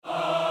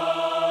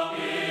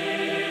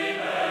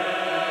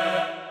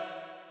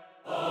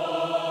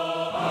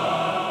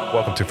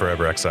Welcome to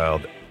Forever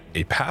Exiled,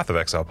 a Path of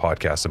Exile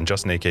podcast. I'm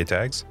Justin A.K.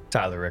 Tags.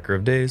 Tyler Recker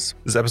of Days.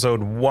 This is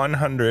episode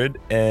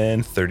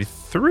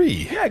 133.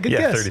 Yeah, good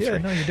guess. 33. Yeah,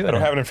 no, you're doing I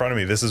don't it. have it in front of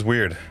me. This is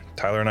weird.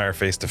 Tyler and I are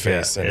face to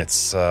face, and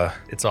it's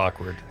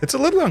awkward. It's a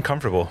little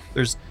uncomfortable.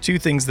 There's two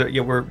things that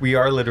we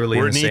are literally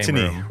We're in the knee same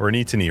to room knee. We're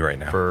knee to knee right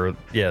now. for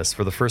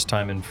the first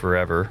time in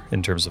forever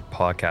in terms of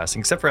podcasting,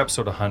 except for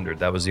episode 100.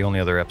 That was the only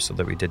other episode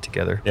that we did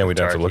together. Yeah, we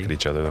don't have to look Darky. at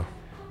each other though.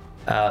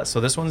 So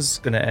this one's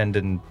going to end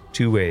in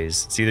two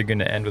ways. It's either going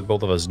to end with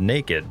both of us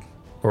naked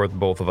or with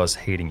both of us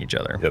hating each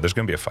other. Yeah, there's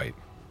gonna be a fight.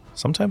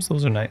 Sometimes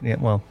those are nice. Yeah,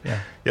 well,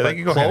 yeah. Yeah, But they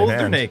could go hand in clothed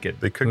or hand. naked.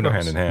 They could Who go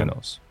knows? hand in hand. Who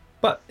knows?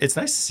 But it's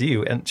nice to see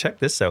you. And check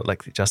this out.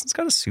 Like, Justin's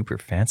got a super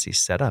fancy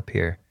setup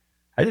here.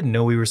 I didn't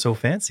know we were so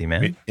fancy,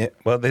 man. Yeah,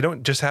 well, they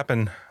don't just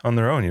happen on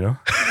their own, you know.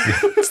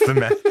 This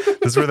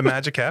is where the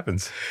magic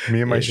happens.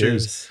 Me and my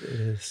shoes. It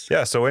is.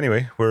 Yeah. So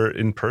anyway, we're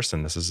in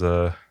person. This is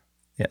Yeah,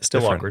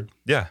 still different. awkward.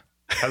 Yeah,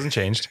 hasn't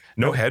changed.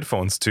 No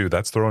headphones too.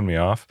 That's throwing me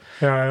off.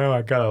 Yeah, I know.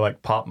 I gotta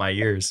like pop my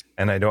ears.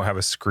 And I don't have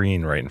a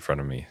screen right in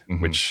front of me,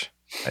 Mhm. which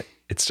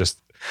it's just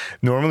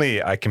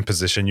normally I can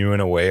position you in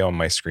a way on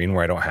my screen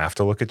where I don't have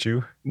to look at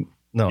you.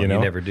 No, You you,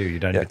 know? never do. You're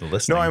not Yeah. even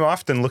listening. No, I'm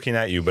often looking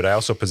at you, but I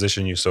also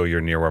position you so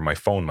you're near where my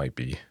phone might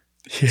be.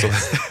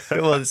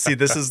 Well, see,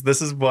 this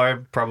is why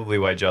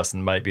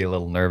Justin might be a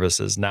little nervous.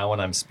 Is now when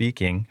I'm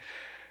speaking,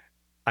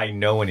 I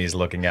know when he's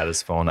looking at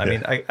his phone. I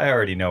mean, I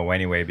already know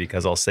anyway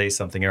because I'll say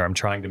something or I'm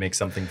trying to make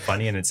something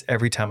funny, and it's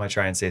every time I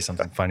try and say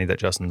something funny that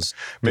Justin's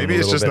doing Maybe a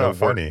it's little just bit not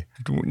of work. funny.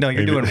 No,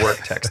 you're Maybe- doing work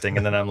texting,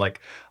 and then I'm like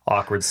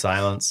awkward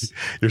silence.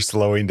 You're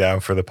slowing down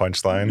for the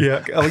punchline.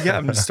 Yeah. Oh, yeah.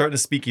 I'm just starting to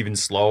speak even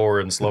slower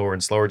and slower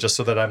and slower, just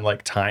so that I'm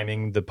like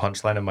timing the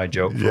punchline of my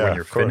joke for Yeah, when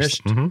you're of course.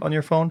 finished Mhm. on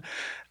your phone.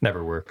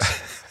 Never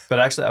works. But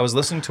actually, I was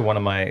listening to one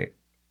of my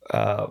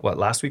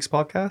last week's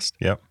podcast,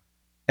 Yep.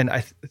 and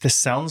this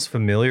sounds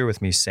familiar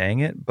with me saying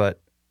it,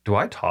 but do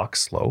I talk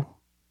slow?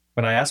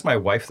 When I asked my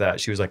wife that,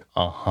 she was like,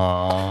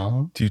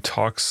 Do you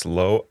talk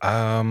slow?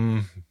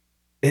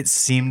 It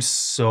seemed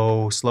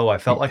so slow. I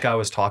felt like I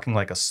was talking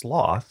like a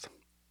sloth,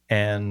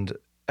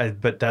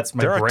 but that's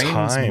my There are brain's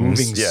times,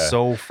 moving yeah.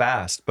 so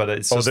fast. But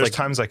it's There's just like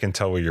times I can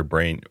tell where your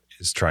brain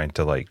is trying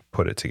to like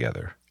put it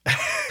together.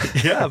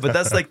 yeah, but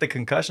that's like the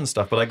concussion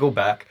stuff. But I go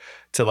back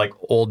to like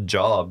old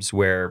jobs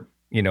where,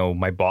 you know,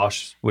 my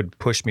boss would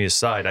push me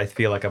aside. I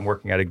feel like I'm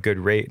working at a good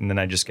rate, and then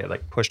I just get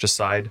like pushed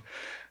aside.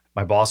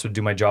 My boss would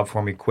do my job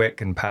for me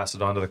quick and pass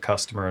it on to the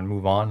customer and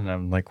move on. And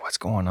I'm like, what's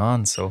going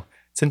on? So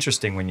it's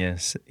interesting when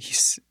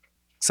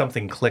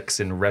something clicks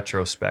in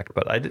retrospect.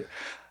 But I don't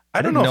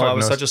didn't know if know I I've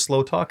was noticed- such a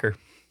slow talker.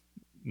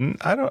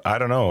 I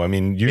don't know. I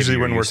mean, usually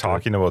you're when we're used to it.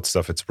 talking about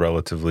stuff, it's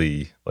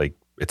relatively like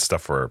it's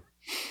stuff we're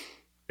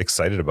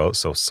excited about.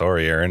 So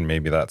sorry, Aaron.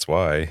 Maybe that's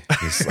why.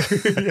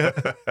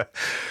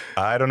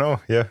 I don't know.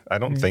 Yeah, I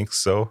don't think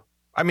so.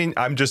 I mean,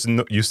 I'm just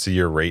used to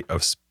your rate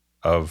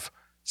of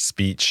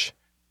speech.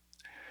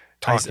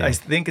 Talking. I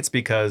think it's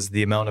because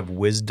the amount of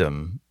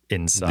wisdom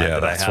inside Yeah,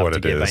 that I that's have what to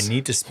it give. is. I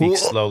need to speak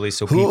slowly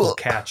so people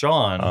catch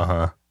on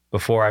Uh-huh.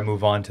 before I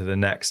move on to the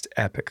next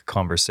epic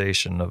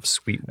conversation of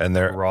sweet And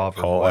they're raw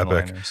all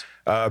epic.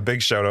 one-liners.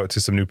 Big shout out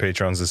to some new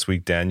patrons this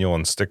week, Daniel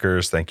and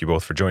Stickers. Thank you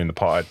both for joining the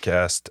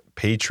podcast.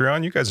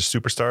 Patreon, you guys are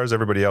superstars.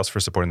 Everybody else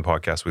for supporting the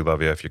podcast. We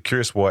love you. If you're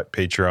curious what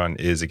Patreon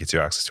is, it gets you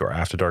access to our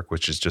After Dark,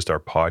 which is just our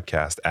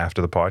podcast after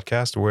the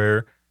podcast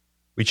where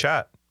we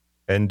chat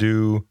and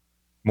do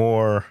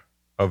more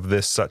of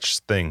this such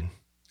thing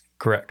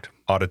Correct.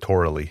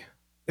 auditorily.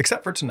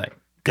 Except for tonight.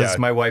 Because Yeah. it's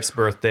my wife's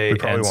birthday. We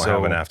probably and won't so,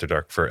 have an After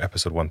Dark for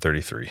episode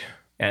 133.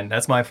 and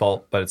that's my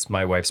fault, but it's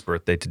my wife's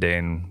birthday today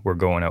and we're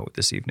going out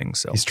this evening.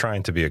 So He's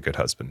trying to be a good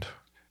husband.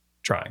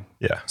 trying.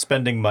 Yeah.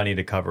 Spending money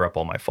to cover up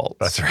all my faults.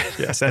 That's right.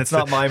 Yes. And it's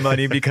not my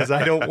money because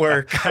I don't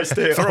work. I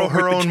stay at Throw home with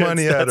her the own kids.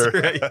 money at her.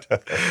 That's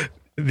right.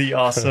 The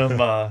awesome,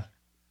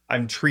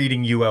 I'm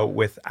treating you out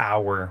with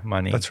our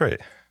money. That's right.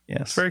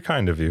 Yes. It's very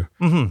kind of you.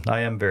 Mhm. I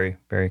am very,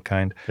 very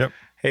kind. Yep.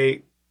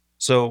 Hey,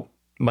 so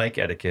mic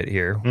etiquette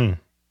here. Mm.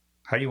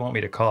 How do you want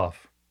me to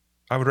cough?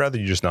 I would rather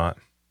you just not.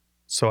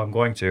 So I'm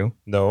going to.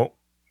 No,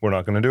 we're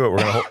not going to do it. We're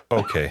going to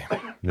okay.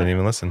 Didn't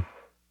even listen.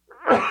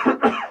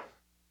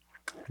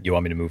 You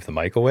want me to move the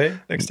mic away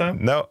next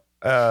time? No.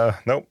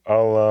 Nope.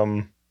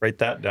 I'll Write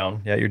that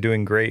down. Yeah, you're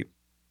doing great.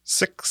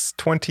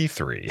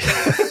 6:23.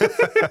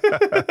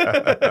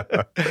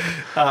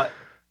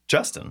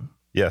 Justin,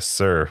 Yes,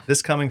 sir.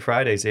 this coming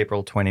Friday is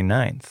April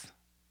 29th.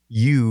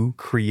 You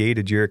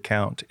created your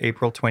account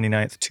April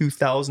 29th,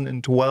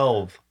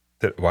 2012.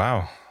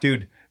 Wow.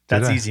 Dude,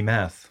 that's I? easy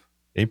math.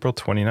 April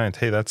 29th.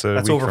 Hey, that's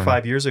That's week over from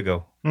 5 years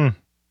ago. Hmm.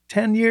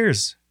 10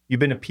 years. You've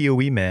been a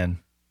POE man.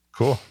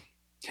 Cool.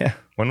 Yeah.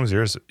 When was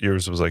yours?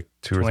 Yours was like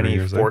 2 or 3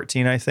 years later.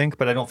 2014, I think,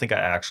 but I don't think I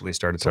actually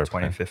started till Started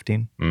playing.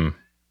 2015. Mm.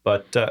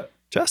 But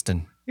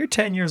Justin, you're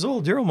 10 years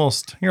old. You're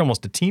almost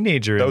a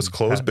teenager. That was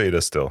closed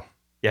beta still.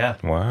 Yeah.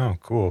 Wow,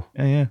 cool.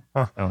 Yeah.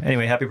 Huh. Oh,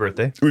 anyway, happy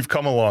birthday. We've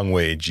come a long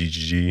way,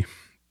 GGG.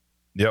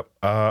 Yep.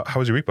 How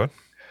was your week, bud?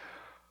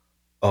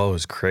 Oh, it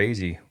was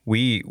crazy.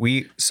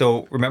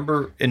 So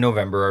remember in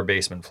November our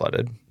basement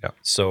flooded. Yeah.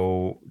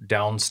 So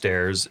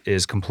downstairs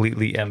is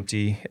completely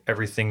empty.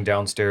 Everything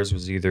downstairs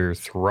was either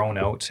thrown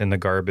out in the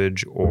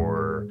garbage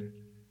or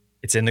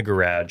it's in the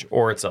garage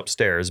or it's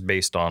upstairs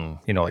based on,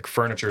 like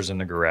furniture's in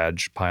the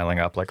garage piling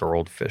up, like our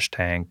old fish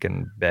tank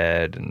and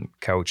bed and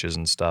couches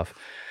and stuff.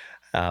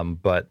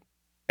 But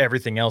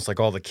everything else, like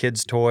all the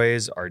kids'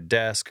 toys, our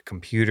desk,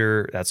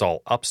 computer, that's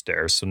all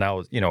upstairs. So now,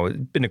 it's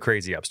been a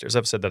crazy upstairs.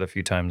 I've said that a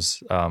few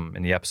times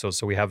in the episode.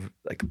 So we have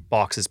like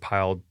boxes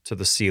piled to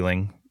the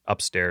ceiling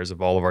upstairs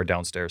of all of our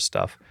downstairs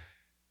stuff.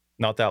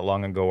 Not that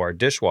long ago, our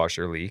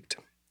dishwasher leaked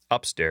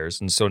upstairs.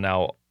 And so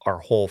now our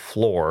whole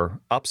floor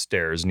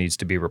upstairs needs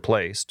to be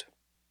replaced.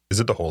 Is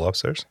it the whole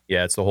upstairs?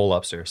 Yeah, it's the whole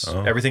upstairs.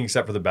 Oh. Everything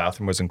except for the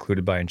bathroom was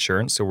included by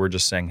insurance. So we're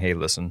just saying, hey,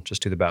 listen,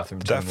 just do the bathroom.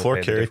 Did that floor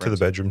carry to the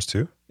bedrooms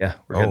too? Yeah,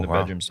 we're getting the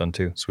bedrooms done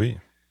too. Sweet.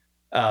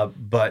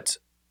 But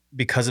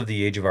because of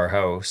the age of our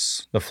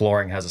house, the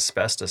flooring has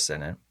asbestos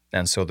in it.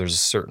 And so there's a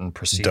certain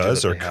procedure.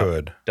 Does or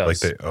could?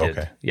 Does.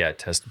 Okay. Yeah, it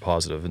tested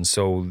positive. And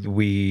so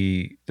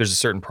there's a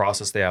certain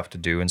process they have to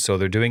do. And so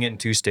they're doing it in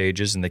 2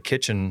 stages, and the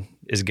kitchen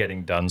is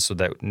getting done so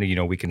that,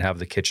 we can have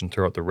the kitchen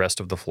throughout the rest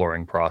of the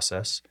flooring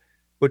process,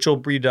 which will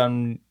be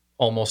done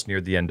almost near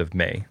the end of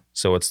May.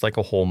 So it's like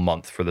a whole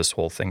month for this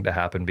whole thing to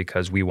happen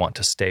because we want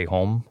to stay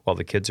home while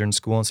the kids are in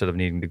school instead of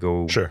needing to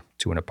go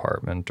to an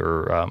apartment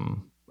or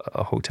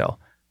a hotel.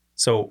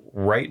 So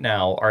right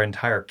now, our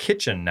entire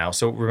kitchen now,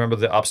 so remember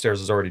the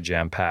upstairs is already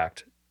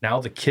jam-packed. Now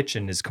the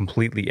kitchen is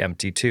completely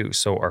empty too.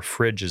 So our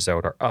fridge is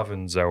out, our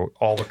oven's out,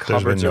 all the cupboards are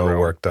out. There's been no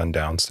work done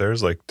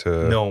downstairs?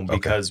 No,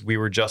 because we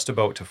were just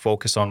about to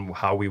focus on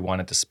how we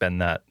wanted to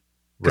spend that.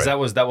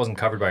 Because that wasn't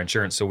covered by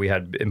insurance, so we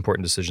had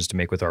important decisions to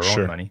make with our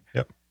own money.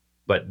 Yep.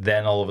 But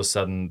then all of a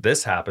sudden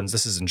this happens.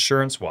 This is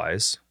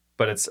insurance-wise,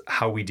 but it's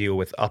how we deal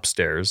with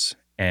upstairs.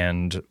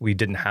 And we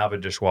didn't have a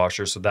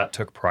dishwasher, so that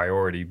took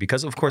priority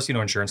because, of course,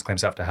 insurance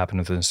claims have to happen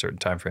within a certain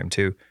time frame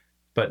too.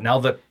 But now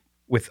that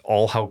with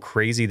all how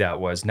crazy that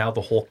was, now the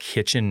whole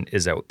kitchen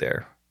is out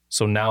there.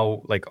 So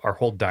now, like our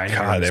whole dining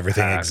room is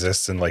everything packed.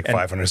 exists in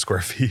 500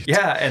 square feet.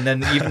 Yeah, and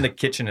then even the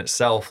kitchen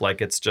itself, like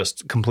it's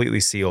just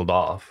completely sealed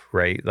off,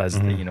 right? As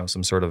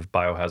some sort of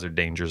biohazard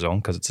danger zone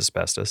because it's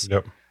asbestos.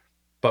 Yep.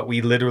 But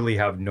we literally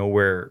have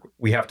nowhere.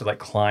 We have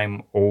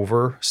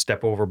to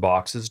step over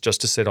boxes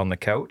just to sit on the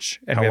couch.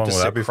 And How we have long to will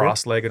sit that be for?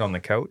 cross-legged on the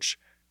couch.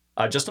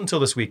 Just until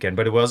this weekend,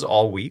 but it was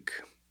all week.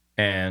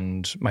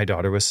 And my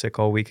daughter was sick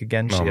all week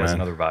again. She has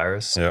another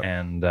virus. Yep.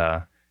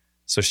 And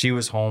so she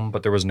was home,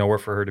 but there was nowhere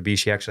for her to be.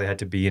 She actually had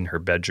to be in her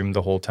bedroom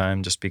the whole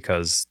time just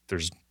because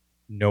there's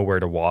nowhere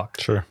to walk.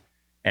 Sure.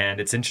 And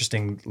it's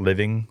interesting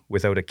living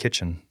without a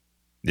kitchen.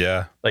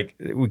 Yeah. Like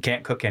we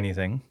can't cook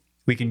anything.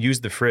 We can use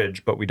the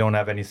fridge, but we don't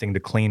have anything to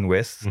clean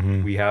with.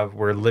 Mm-hmm.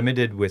 We're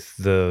limited with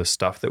the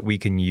stuff that we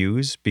can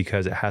use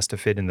because it has to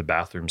fit in the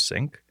bathroom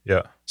sink.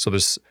 Yeah. So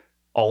there's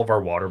all of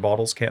our water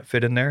bottles can't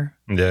fit in there.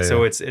 Yeah.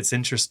 So it's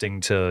interesting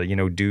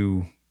to,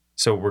 do.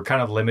 So we're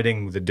kind of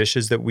limiting the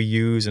dishes that we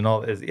use and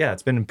all. Yeah,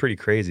 it's been pretty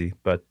crazy,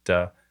 but.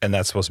 And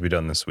that's supposed to be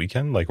done this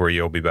weekend? Like where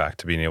you'll be back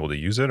to being able to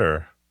use it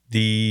or?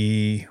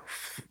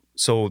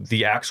 So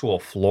the actual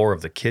floor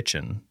of the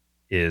kitchen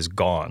is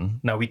gone.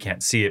 Now we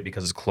can't see it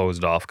because it's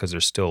closed off because they're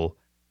still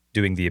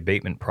doing the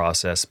abatement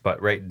process. But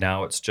right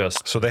now it's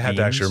just So they had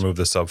to actually remove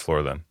the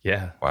subfloor then?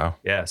 Yeah. Wow.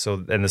 Yeah. So,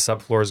 and the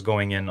subfloor is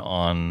going in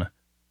on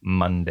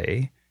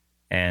Monday.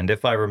 And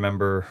if I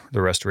remember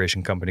the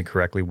restoration company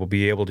correctly, we'll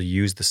be able to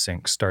use the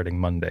sink starting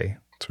Monday.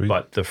 Sweet.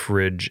 But the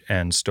fridge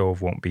and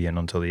stove won't be in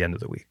until the end of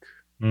the week.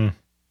 Mm.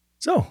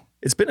 So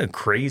it's been a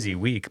crazy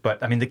week.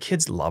 But I mean, the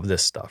kids love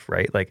this stuff,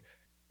 right? Like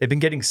they've been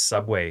getting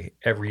Subway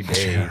every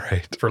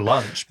day for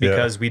lunch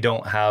because we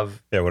don't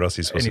have what else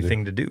are you supposed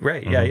anything to do.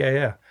 Right. Mm-hmm.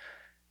 Yeah.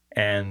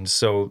 And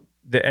so,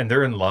 and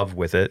they're in love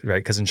with it, right?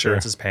 Because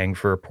insurance is paying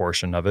for a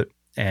portion of it.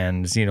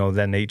 And,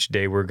 then each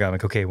day we're going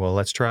like, okay, well,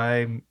 let's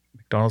try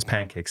McDonald's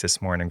pancakes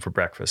this morning for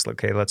breakfast.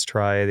 Okay, let's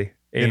try the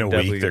in a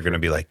week, they're going to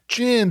be like,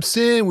 Jim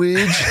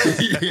sandwich.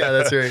 Yeah,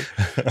 that's right.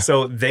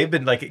 So they've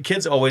been like,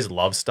 kids always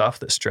love stuff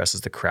that stresses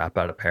the crap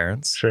out of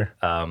parents. Sure.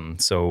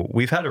 So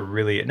we've had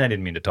and I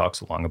didn't mean to talk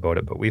so long about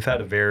it, but we've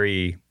had a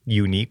very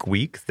unique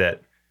week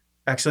that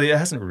actually it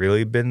hasn't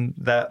really been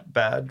that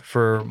bad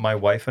for my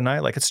wife and I.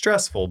 Like it's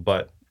stressful,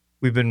 but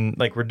we've been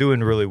like, we're doing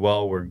really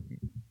well.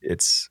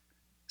 It's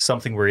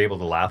something we're able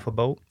to laugh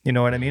about. You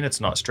know what I mean? It's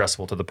not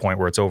stressful to the point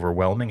where it's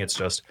overwhelming. It's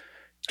just,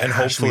 and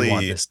hopefully, we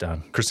want this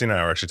done. Christina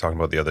and I were actually talking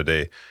about the other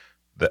day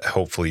that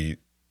hopefully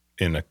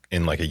in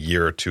like a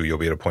year or two, you'll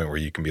be at a point where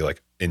you can be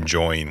like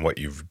enjoying what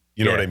you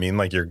know what I mean?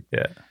 Like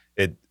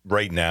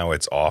right now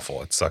it's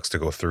awful. It sucks to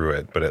go through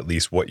it, but at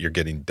least what you're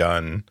getting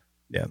done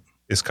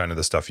is kind of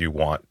the stuff you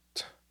want.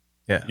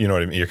 Yeah. You know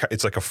what I mean?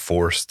 It's like a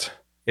forced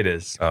It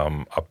is.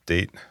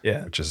 Update.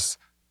 Yeah. Which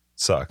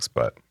sucks,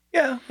 but.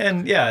 Yeah.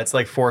 And it's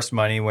like forced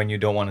money when you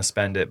don't want to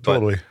spend it. But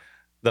totally.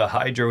 the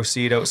hydro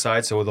seed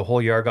outside. So the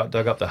whole yard got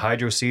dug up. The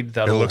hydro seed.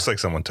 It looks like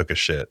someone took a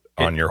shit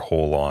on your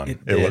whole lawn.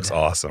 It looks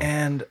awesome.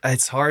 And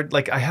it's hard.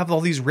 Like I have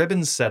all these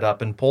ribbons set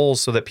up and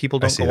poles so that people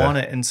don't go on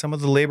it. And some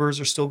of the laborers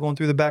are still going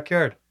through the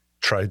backyard.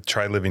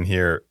 Try living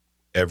here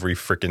every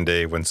freaking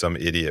day when some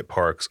idiot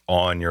parks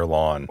on your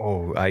lawn.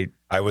 Oh,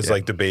 I was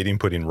like debating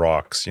putting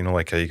rocks, you know,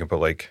 like how you can put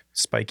like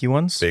spiky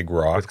ones, big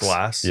rocks with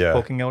glass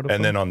poking out of them.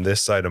 And then on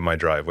this side of my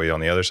driveway, on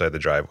the other side of the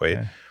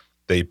driveway,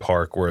 they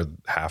park where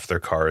half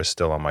their car is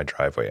still on my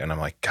driveway. And I'm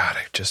like, God,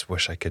 I just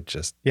wish I could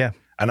just. Yeah.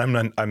 And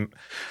I'm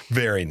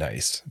very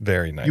nice.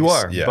 Very nice. You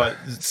are. Yeah. But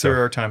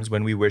there are times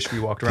when we wish we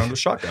walked around with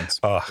shotguns.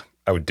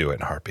 I would do it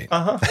in a heartbeat.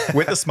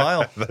 With a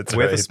smile. That's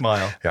with right. a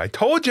smile. Yeah, I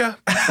told you.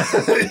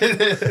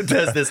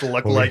 Does this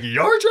look like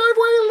your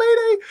driveway,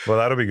 lady? Well,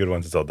 that'll be good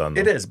once it's all done,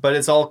 though. It is, but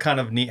it's all kind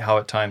of neat how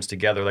it times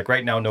together. Like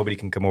right now, nobody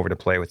can come over to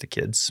play with the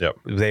kids. Yep.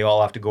 They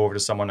all have to go over to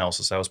someone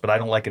else's house, but I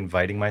don't like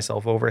inviting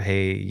myself over.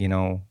 Hey, you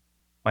know,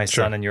 my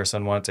son and your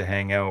son wanted to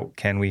hang out.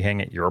 Can we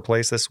hang at your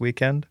place this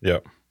weekend?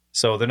 Yep.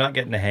 So they're not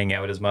getting to hang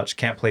out as much.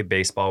 Can't play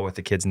baseball with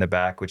the kids in the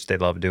back, which they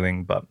love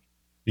doing, but...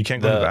 You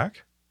can't go in the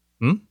back?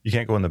 You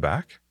can't go in the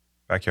back?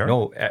 Backyard?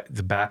 No,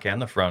 the back and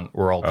the front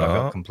were all dug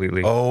up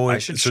completely. Oh, I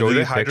should show you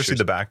the hydro seed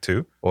the back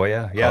too? Oh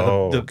yeah, yeah.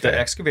 The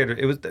excavator,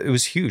 it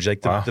was huge.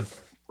 Like the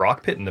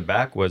rock pit in the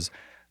back was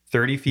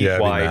 30 feet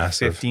wide,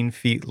 15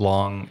 feet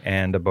long,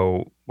 and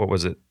about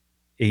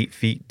 8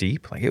 feet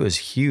deep. Like it was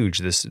huge.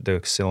 The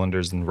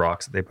cylinders and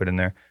rocks that they put in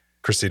there.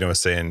 Christina was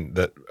saying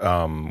that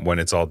when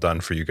it's all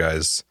done for you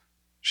guys,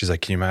 she's like,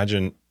 can you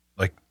imagine?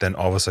 Like then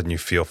all of a sudden you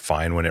feel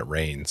fine when it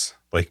rains,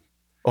 like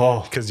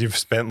because you've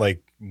spent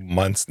like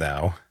months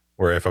now.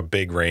 Where if a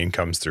big rain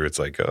comes through, it's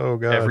like, oh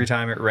God. Every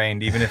time it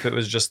rained, even if it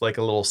was just like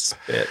a little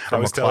spit from I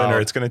was telling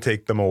her it's going to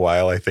take them a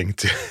while, I think,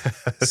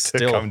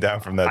 to come down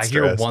from that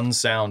stress. I hear one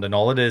sound and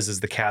all it is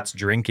the cat's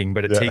drinking,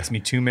 but it takes me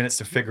 2 minutes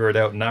to figure it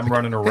out and I'm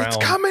running around. It's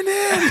coming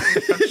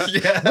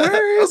in.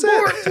 Where is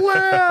it?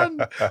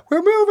 Plan.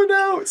 We're moving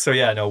out. So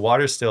yeah, no,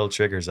 water still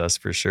triggers us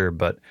for sure.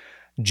 But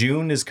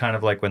June is kind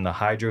of like when the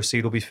hydro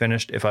seed will be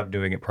finished if I'm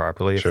doing it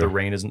properly. If the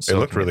rain isn't soaking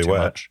it looked really too wet.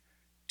 Much.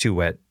 Too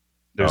wet.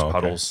 There's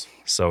puddles,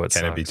 so it's.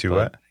 Can it be too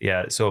wet?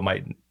 Yeah, so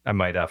I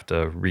might have to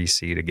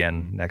reseed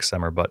again next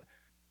summer. But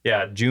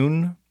yeah,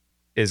 June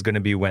is going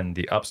to be when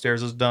the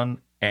upstairs is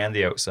done and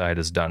the outside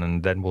is done,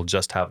 and then we'll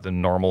just have the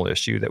normal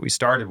issue that we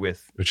started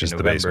with, which is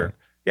November. The basement.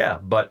 Yeah,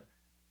 but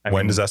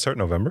when does that start?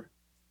 November?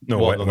 No,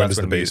 when does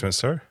the basement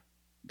start?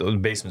 The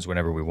basement's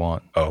whenever we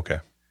want. Oh, okay.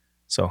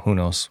 So who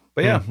knows?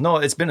 But yeah, no,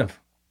 it's been a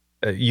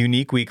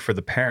unique week for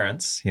the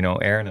parents, you know,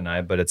 Aaron and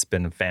I, but it's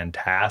been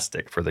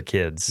fantastic for the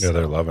kids. Yeah,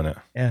 they're loving it.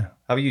 Yeah.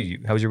 How about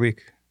you? How was your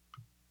week?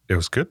 It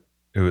was good.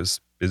 It was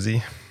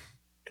busy.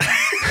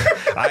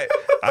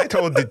 I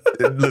told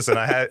listen,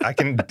 I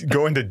can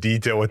go into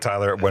detail with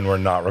Tyler when we're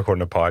not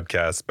recording a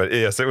podcast, but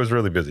yes, it was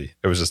really busy.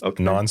 It was just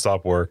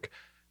nonstop work.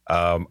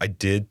 I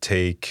did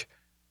take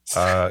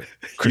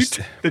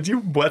did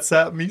you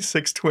WhatsApp me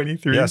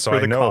 623 yeah, so for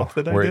the I know cough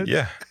that I did?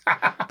 Yeah.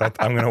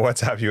 I'm going to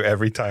WhatsApp you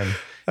every time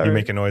you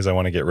make a noise I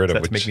want to get rid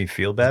of. To make me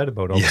feel bad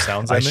about all the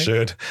sounds I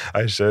make?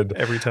 I should.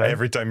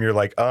 Every time you're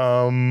like,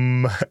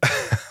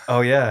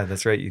 Oh yeah,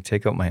 that's right. You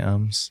take out my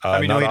ums. I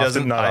mean, no, he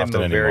doesn't. Not I'm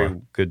often a anymore.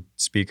 very good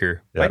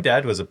speaker. Yep. My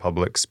dad was a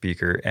public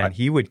speaker, and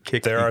he would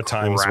kick. There are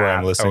times where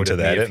I'm listening to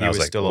that, and I was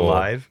like, still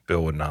alive.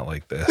 Bill would not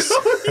like this.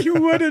 You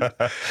wouldn't.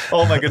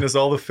 Oh my goodness!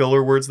 All the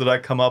filler words that I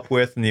come up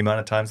with, and the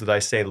amount of times that I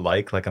say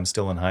like I'm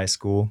still in high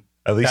school.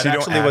 At least that you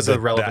don't add a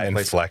relevant that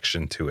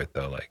inflection to it,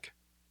 though. Like,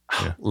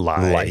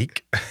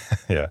 like.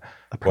 Yeah.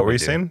 What were you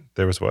saying?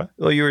 There was what?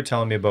 Well, you were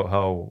telling me about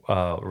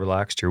how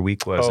relaxed your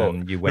week was,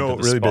 and you went to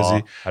the really spa,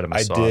 busy. had a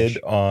massage. I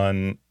did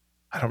on,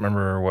 I don't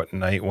remember what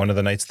night, one of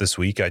the nights this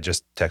week, I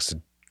just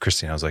texted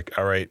Christine. I was like,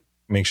 all right,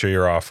 make sure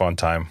you're off on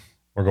time.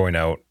 We're going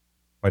out.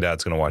 My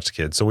dad's going to watch the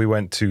kids. So we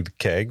went to the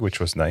Keg, which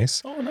was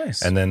nice. Oh,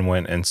 nice. And then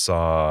went and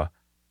saw,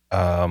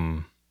 oh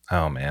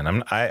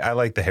man, I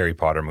like the Harry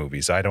Potter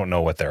movies. I don't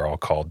know what they're all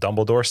called.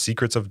 Dumbledore,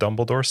 Secrets of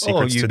Dumbledore,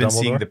 Secrets you've to been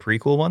Dumbledore. Seeing the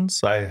prequel ones?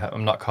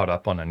 I'm not caught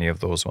up on any of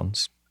those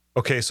ones.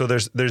 Okay, so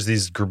there's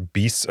these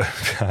beasts.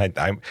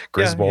 I'm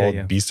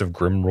Griswold, Beast of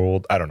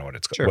Grimrold. I don't know what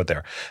it's called. What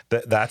they're.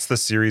 That's the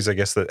series, I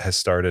guess, that has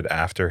started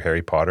after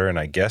Harry Potter, and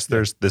I guess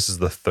this is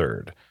the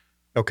third.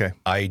 Okay.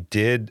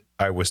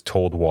 I was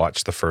told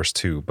watch the first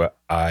two, but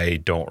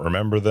I don't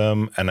remember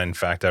them. And in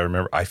fact, I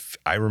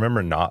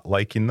remember not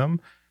liking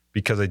them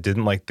because I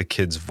didn't like the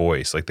kid's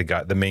voice, like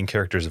the main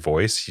character's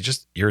voice. He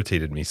just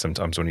irritated me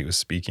sometimes when he was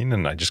speaking,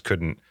 and I just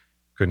couldn't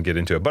get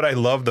into it. But I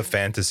love the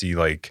fantasy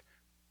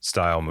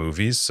style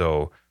movies.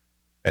 So,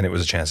 and it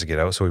was a chance to get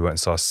out. So we went and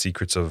saw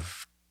Secrets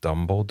of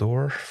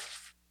Dumbledore.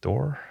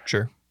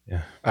 Sure.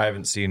 Yeah. I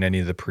haven't seen any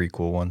of the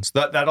prequel ones.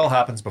 That all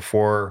happens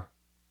before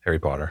Harry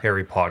Potter.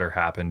 Harry Potter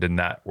happened in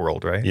that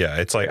world, right? Yeah.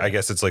 It's like, I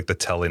guess it's like the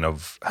telling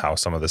of how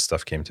some of this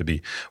stuff came to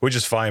be, which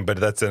is fine. But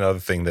that's another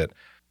thing that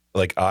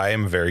I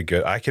am very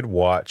good. I could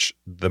watch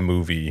the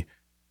movie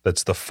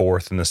that's the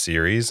fourth in the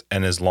series.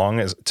 And as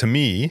long as, to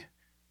me,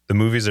 the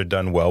movies are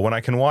done well when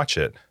I can watch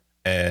it.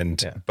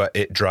 But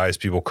it drives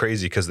people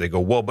crazy because they go,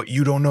 well, but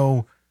you don't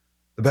know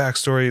the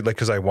backstory. Like,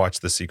 because I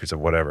watched The Secrets of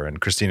Whatever and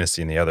Christina's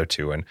seen the other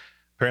two. And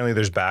apparently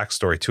there's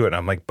backstory to it. And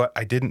I'm like, but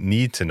I didn't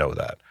need to know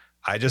that.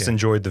 I just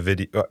enjoyed the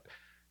video.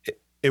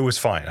 It was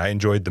fine. I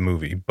enjoyed the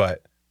movie,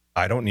 but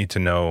I don't need to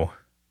know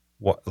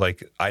what,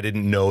 like, I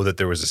didn't know that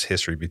there was this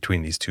history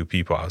between these two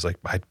people. I was like,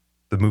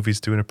 the movie's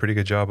doing a pretty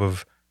good job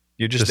of.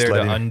 You're just there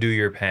to undo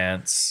your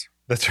pants.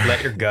 That's right.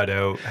 Let your gut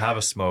out, have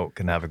a smoke,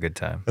 and have a good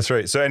time. That's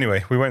right. So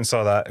anyway, we went and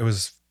saw that. It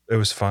was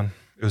fun.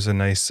 It was a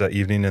nice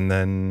evening, and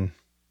then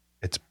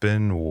it's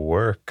been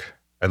work.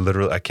 I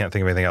can't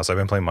think of anything else. I've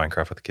been playing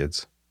Minecraft with the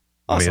kids.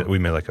 Awesome. We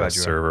made like a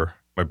server.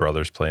 My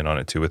brother's playing on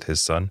it too with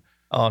his son.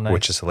 Oh, nice.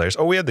 Which is hilarious.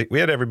 Oh, we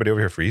had everybody over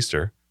here for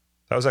Easter.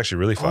 That was actually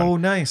really fun. Oh,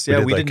 nice.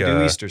 Yeah, we didn't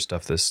do Easter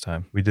stuff this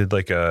time. We did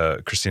like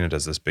Christina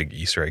does this big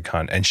Easter egg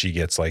hunt, and she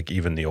gets like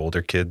even the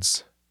older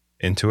kids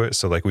into it.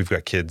 So like we've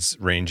got kids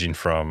ranging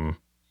from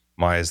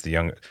Maya's the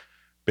young,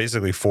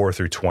 basically 4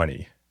 through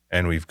 20,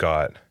 and we've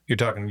got. You're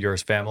talking your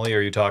family, or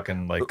are you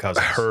talking like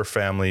cousins? Her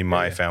family,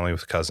 my family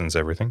with cousins,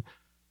 everything.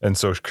 And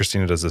so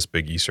Christina does this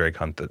big Easter egg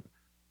hunt that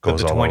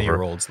goes all over. The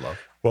 20-year-olds love.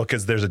 Well,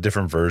 because there's a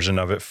different version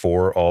of it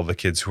for all the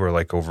kids who are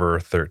like over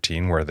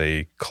 13, where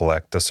they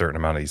collect a certain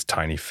amount of these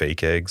tiny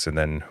fake eggs, and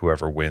then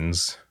whoever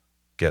wins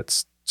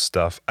gets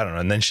stuff. I don't know.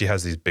 And then she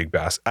has these big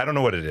baskets. I don't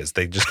know what it is.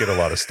 They just get a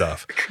lot of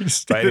stuff.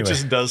 It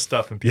just does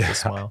stuff and people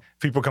smile.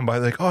 People come by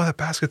like, oh, that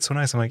basket's so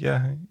nice. I'm like,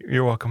 yeah,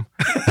 you're welcome.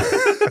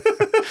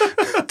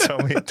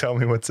 Tell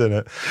me what's in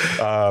it.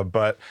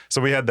 But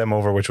so we had them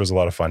over, which was a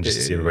lot of fun just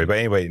to see everybody. But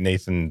anyway,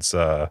 Nathan's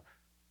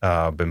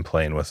been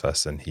playing with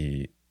us, and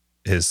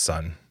his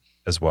son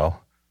as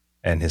well.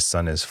 And his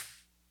son is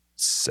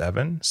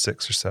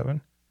 6 or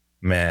 7.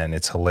 Man,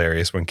 it's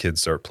hilarious when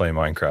kids start playing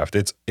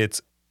Minecraft.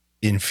 It's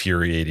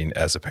infuriating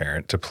as a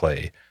parent to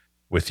play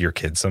with your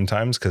kids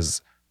sometimes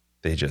because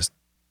they just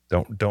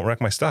don't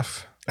wreck my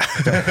stuff.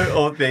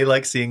 Oh, they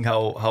like seeing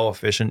how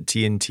efficient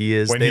TNT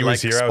is. When he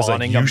was here, I was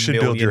like, you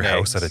should build your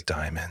house out of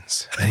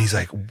diamonds. And he's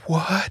like,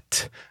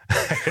 what?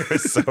 It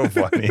was so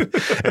funny.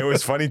 It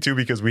was funny too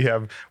because we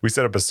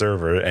set up a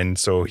server, and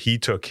so he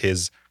took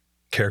his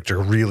character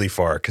really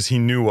far because he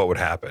knew what would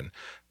happen,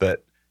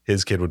 that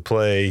his kid would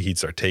play, he'd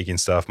start taking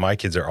stuff. My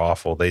kids are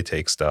awful. They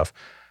take stuff.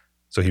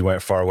 So he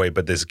went far away.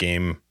 But this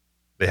game,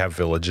 they have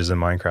villages in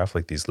Minecraft,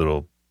 like these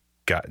little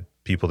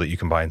people that you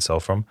can buy and sell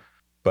from.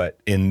 But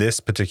in this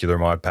particular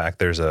mod pack,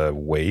 there's a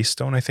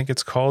waystone, I think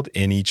it's called,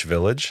 in each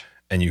village,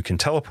 and you can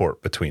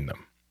teleport between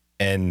them.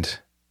 And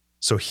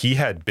so he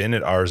had been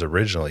at ours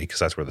originally because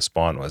that's where the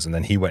spawn was. And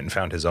then he went and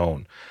found his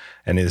own.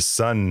 And his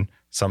son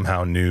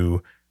somehow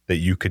knew that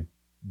you could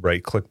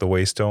right-click the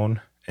waystone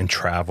and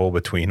travel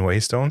between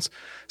waystones.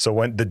 So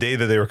when the day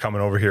that they were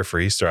coming over here for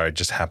Easter, I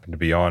just happened to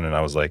be on, and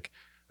I was like,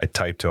 I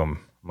typed to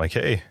him, I'm like,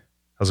 hey,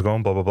 how's it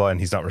going? Blah, blah, blah.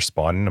 And he's not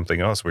responding. I'm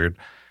thinking, oh, it's weird.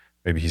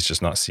 Maybe he's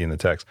just not seeing the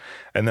text.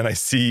 And then I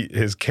see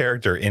his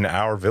character in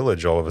our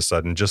village all of a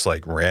sudden just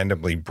like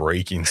randomly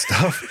breaking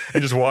stuff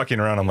and just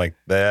walking around. I'm like,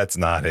 that's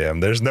not him.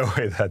 There's no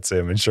way that's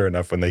him. And sure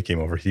enough, when they came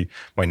over,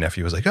 my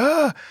nephew was like,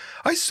 I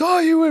saw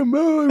you in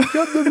we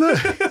got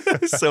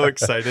them. So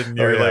excited. And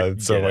you're like,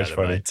 it's so much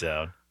fun.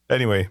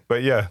 Anyway,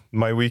 but yeah,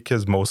 my week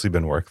has mostly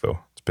been work though.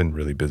 It's been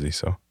really busy.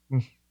 So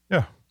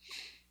yeah,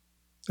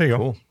 there you go.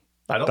 Cool.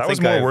 That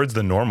was more words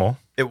than normal.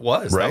 It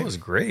was. Right? That was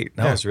great.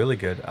 That was really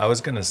good. I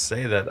was going to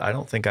say that I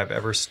don't think I've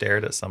ever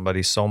stared at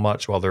somebody so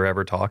much while they're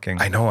ever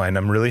talking. I know. And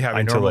I'm really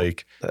having to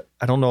like.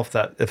 I don't know if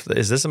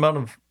is this amount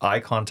of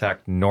eye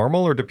contact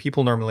normal, or do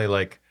people normally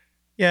like,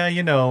 yeah,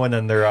 and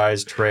then their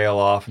eyes trail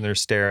off and they're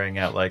staring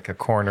at like a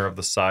corner of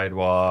the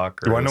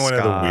sidewalk. Or you want to know one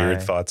of the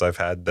weird thoughts I've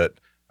had that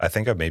I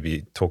think I've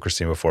maybe told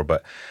Christine before,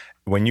 but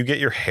when you get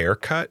your hair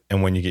cut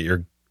and when you get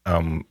your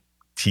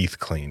teeth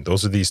cleaned,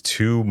 those are these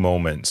two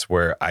moments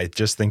where I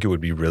just think it would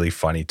be really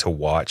funny to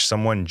watch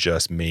someone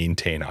just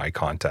maintain eye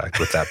contact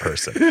with that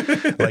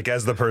person. Like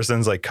as the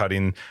person's like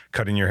cutting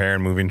your hair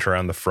and moving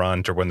around the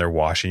front, or when they're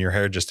washing your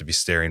hair, just to be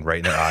staring right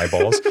in their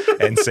eyeballs.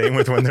 And same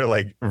with when they're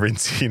like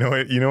rinsing,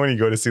 when you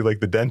go to see like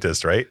the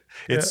dentist, right?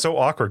 It's so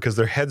awkward because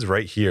their head's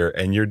right here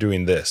and you're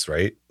doing this,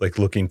 right? Like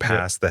looking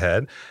past the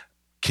head.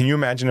 Can you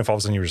imagine if all of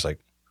a sudden you were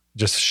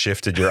just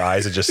shifted your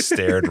eyes and just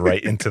stared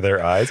right into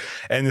their eyes?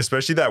 And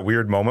especially that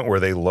weird moment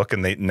where they look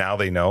and they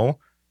know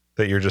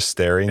that you're just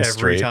staring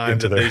straight into their... Every time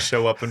that they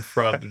show up in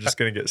front, they're just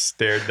going to get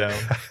stared down.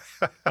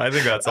 I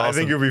think that's awesome. I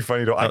think it would be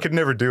funny to... I could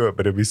never do it,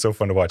 but it'd be so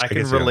fun to watch. I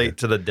can relate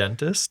to the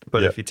dentist,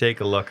 but if you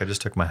take a look, I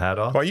just took my hat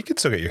off. Well, you could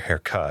still get your hair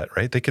cut,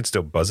 right? They could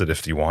still buzz it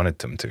if you wanted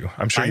them to.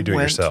 I'm sure you do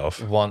it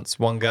yourself. Once,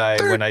 one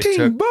guy, when I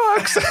took...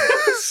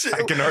 $13!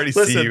 I can already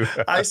see you.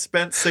 I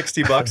spent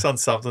 $60 on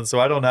something, so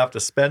I don't have to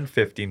spend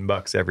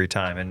 $15 every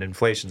time. And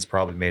inflation's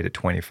probably made it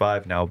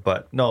 $25 now.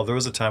 But no, there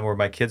was a time where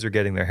my kids were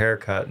getting their hair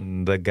cut,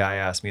 and the guy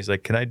asked me, he's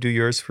like, can I do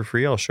yours for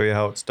free? I'll show you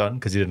how it's done.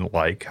 Because he didn't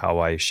like how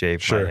I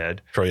shaved my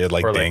head. Probably had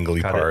like dangly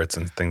dangly cut it. parts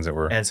and things that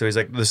were. And so he's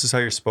like, this is how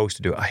you're supposed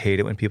to do it. I hate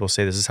it when people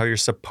say this is how you're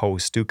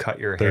supposed to cut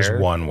your hair.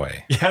 There's one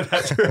way. Yeah,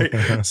 that's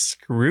right.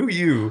 Screw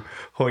you,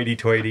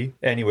 hoity-toity.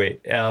 Anyway,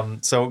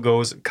 so it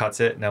goes, cuts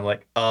it, and I'm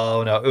like,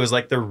 oh no. It was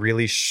like they're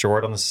really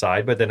short on the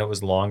side, but then it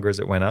was longer as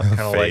it went up. Kind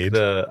of like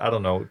I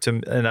don't know.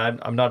 And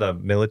I'm not a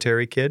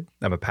military kid.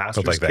 I'm a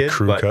pastor's Like that kid.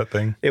 crew cut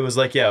thing. It was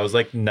like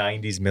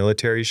 90s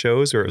military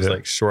shows where it was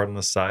like short on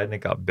the side and it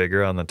got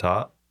bigger on the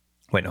top.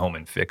 Went home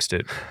and fixed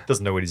it.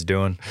 Doesn't know what he's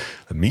doing.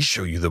 Let me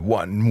show you the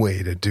one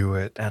way to do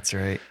it. That's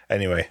right.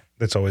 Anyway,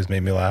 that's always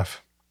made me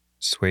laugh.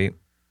 Sweet.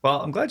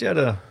 Well, I'm glad you had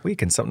a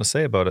week and something to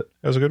say about it.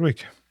 It was a good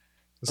week.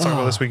 Let's talk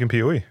about this week in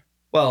PoE.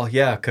 Well,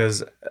 yeah,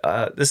 because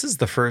this is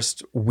the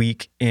first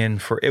week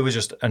it was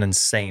just an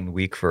insane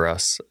week for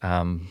us.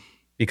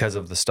 Because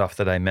of the stuff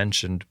that I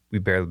mentioned,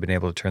 we've barely been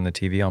able to turn the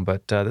TV on.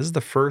 But this is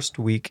the first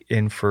week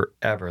in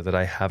forever that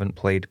I haven't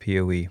played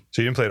PoE.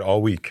 So you didn't play it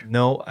all week?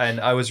 No, and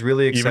I was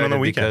really excited Even on the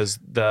weekend?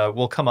 because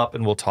we'll come up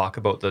and we'll talk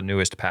about the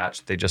newest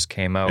patch. They just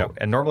came out. Yep.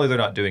 And normally they're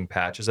not doing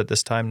patches at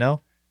this time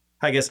now.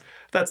 I guess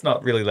that's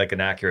not really like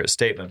an accurate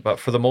statement. But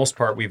for the most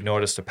part, we've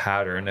noticed a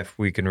pattern, if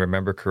we can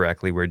remember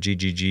correctly, where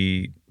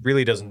GGG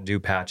really doesn't do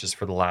patches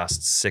for the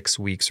last 6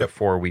 weeks or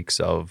 4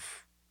 weeks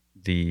of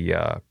the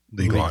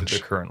league launch that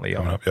they're currently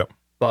on. Yep.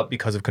 But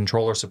because of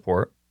controller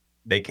support,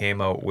 they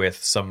came out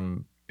with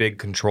some big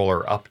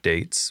controller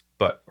updates,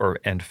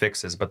 and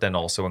fixes, but then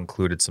also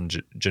included some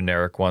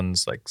generic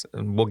ones.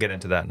 And we'll get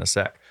into that in a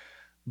sec.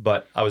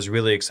 But I was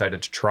really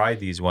excited to try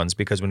these ones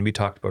because when we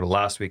talked about it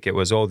last week, it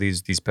was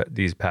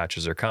these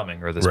patches are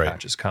coming or this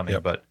patch is coming.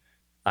 Yep. But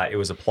it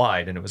was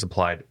applied, and it was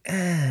applied.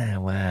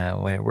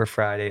 We're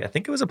Friday. I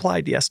think it was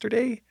applied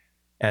yesterday,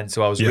 and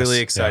so I was really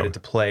excited to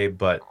play,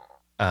 but.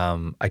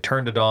 I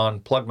turned it on,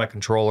 plugged my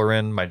controller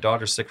in. My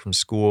daughter's sick from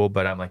school,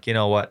 but I'm like, you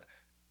know what?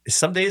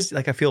 Some days,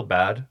 I feel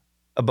bad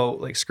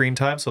about screen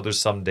time. So there's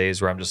some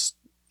days where I'm just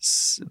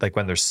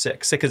when they're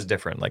sick. Sick is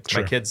different. My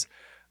kids,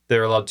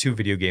 they're allowed 2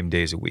 video game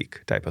days a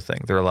week type of thing.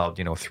 They're allowed,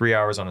 3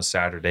 hours on a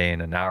Saturday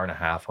and an hour and a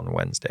half on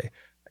Wednesday.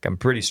 I'm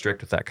pretty strict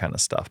with that kind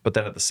of stuff. But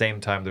then at the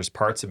same time, there's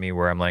parts of me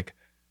where I'm like,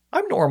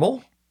 I'm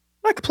normal.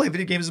 I could play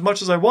video games as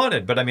much as I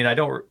wanted, but I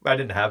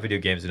didn't have video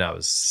games when I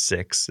was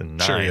 6 and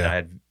 9. Sure, yeah. I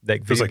had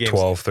it was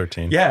 12,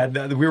 13. Yeah,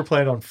 and we were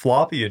playing on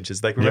floppy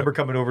inches. Remember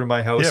coming over to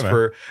my house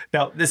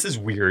now this is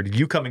weird.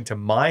 You coming to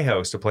my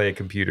house to play a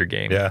computer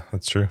game. Yeah,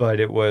 that's true. But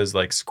it was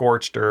like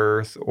Scorched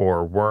Earth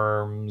or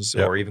Worms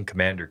or even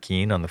Commander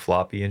Keen on the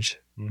floppy inch.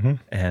 Mm-hmm.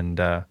 And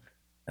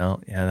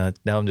now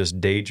I'm just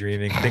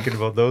daydreaming, thinking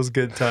about those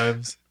good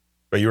times.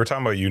 But you were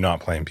talking about you not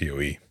playing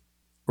PoE.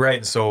 Right.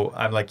 And so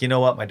I'm like, you know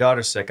what? My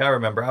daughter's sick. I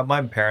remember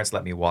my parents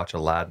let me watch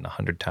Aladdin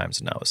 100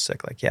 times and I was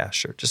sick. Yeah,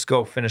 sure. Just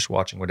go finish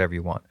watching whatever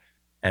you want.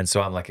 And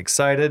so I'm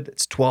excited.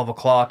 It's 12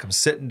 o'clock. I'm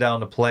sitting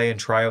down to play and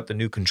try out the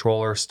new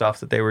controller stuff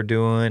that they were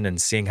doing and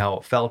seeing how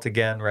it felt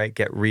again, right?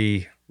 Get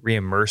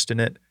re-immersed in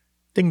it.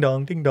 Ding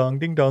dong, ding dong,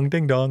 ding dong,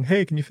 ding dong.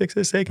 Hey, can you fix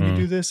this? Hey, can you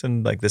do this?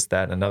 And this,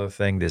 that, and another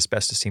thing. The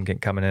asbestos team came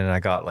coming in and I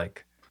got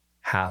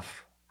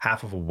half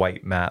of a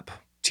white map,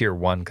 tier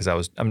 1, because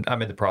I'm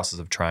in the process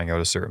of trying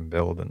out a certain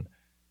build and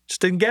just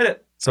didn't get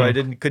it. So I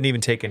couldn't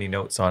even take any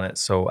notes on it.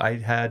 So I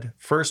had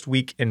first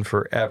week in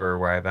forever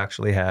where I've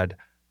actually had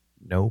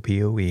no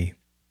PoE.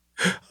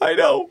 I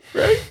know,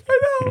 right?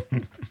 I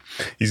know.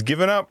 He's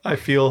given up. I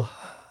feel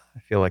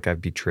like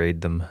I've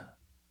betrayed them.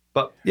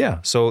 But yeah,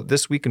 so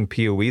this week in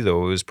PoE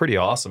though, it was pretty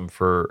awesome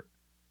for,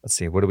 let's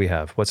see, what do we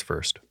have? What's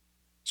first?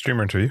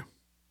 Streamer interview.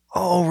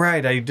 Oh,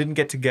 right. I didn't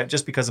get to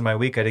just because of my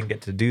week, I didn't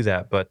get to do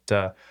that.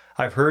 But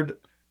I've heard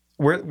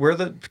we're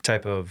the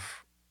type of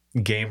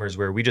gamers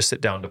where we just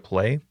sit down to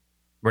play.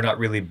 We're not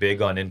really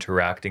big on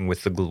interacting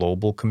with the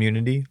global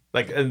community.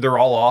 They're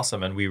all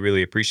awesome and we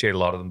really appreciate a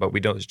lot of them, but we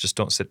don't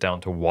sit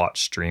down to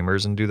watch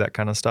streamers and do that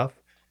kind of stuff.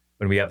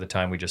 When we have the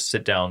time, we just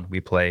sit down,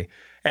 we play.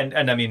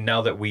 And I mean,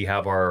 now that we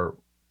have our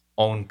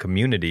own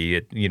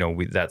community,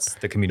 that's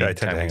the community I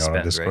tend time to hang we out spend,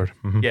 on Discord.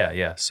 right? Mm-hmm.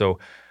 Yeah. So,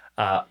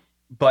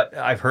 but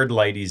I've heard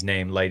Lighty's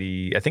name.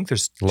 Lighty, I think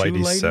there's 2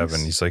 Lighty's Lighties. 7.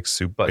 He's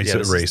super. He's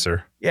a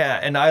racer. Yeah,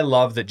 and I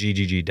love that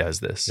GGG does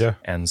this. Yeah.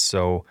 And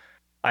so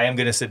I am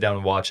going to sit down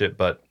and watch it,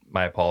 but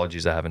my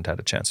apologies, I haven't had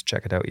a chance to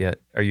check it out yet.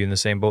 Are you in the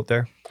same boat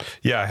there?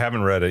 Yeah, I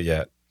haven't read it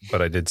yet,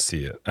 but I did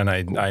see it. And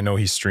I know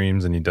he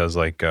streams and he does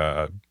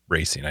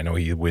racing. I know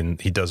he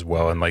does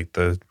well in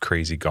the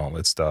crazy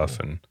gauntlet stuff.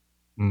 And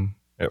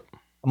yep.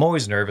 I'm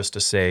always nervous to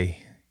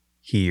say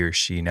he or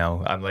she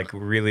now. I'm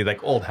really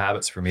old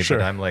habits for me,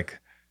 but I'm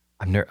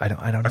I don't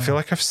know. I feel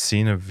like I've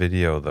seen a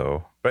video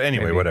though. But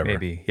anyway, whatever.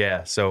 Maybe.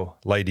 Yeah. So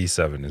Lighty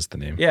 7 is the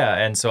name. Yeah,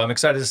 and so I'm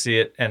excited to see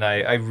it, and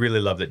I really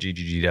love that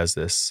GGG does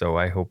this. So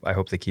I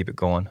hope they keep it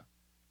going.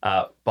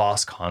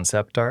 Boss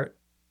concept art,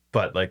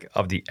 but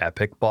of the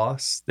epic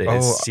boss,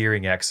 the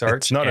Searing X art.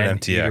 It's not an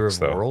MTX Eater of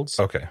though. Worlds.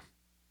 Okay.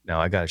 No,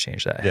 I gotta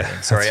change that.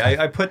 Yeah, Sorry,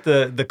 I put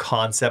the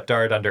concept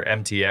art under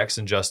MTX,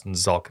 and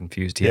Justin's all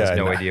confused. He has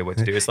no idea what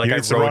to do. It's I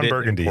wrote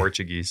it in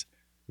Portuguese.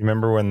 You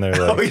remember when they're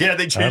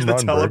they changed the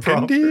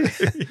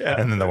teleprompter.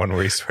 Yeah. And then the one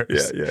where he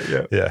swears.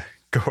 Yeah. Yeah.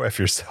 Go F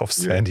yourself,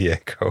 San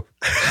Diego.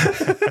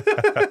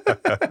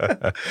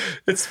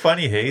 It's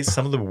funny, hey?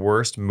 Some of the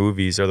worst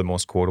movies are the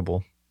most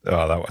quotable.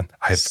 Oh, that one.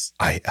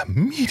 I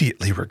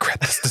immediately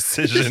regret this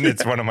decision.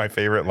 It's one of my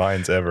favorite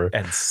lines ever.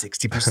 And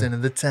 60%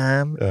 of the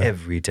time,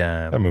 every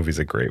time. That movie's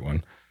a great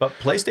one. But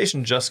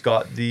PlayStation just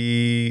got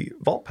the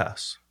Vault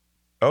Pass.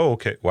 Oh,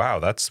 okay. Wow,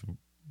 that's...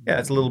 Yeah,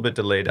 it's a little bit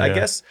delayed. Yeah. I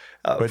guess.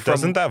 But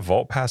doesn't that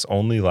Vault Pass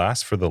only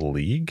last for the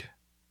league?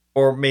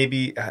 Or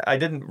maybe, I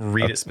didn't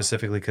read it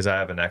specifically because I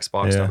have an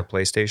Xbox, not a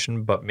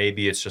PlayStation, but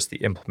maybe it's just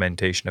the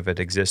implementation of it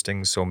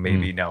existing. So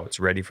maybe now it's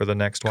ready for the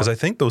next one. Because I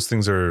think those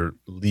things are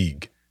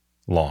league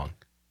long.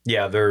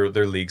 Yeah, they're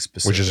league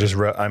specific. Which is just,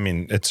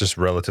 it's just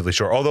relatively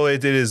short. Although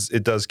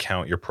it does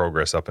count your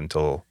progress up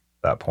until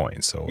that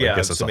point. So I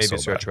guess it's maybe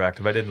it's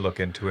retroactive. I didn't look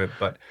into it,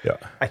 but yeah,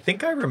 I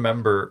think I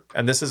remember,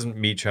 and this isn't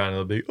me trying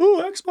to be,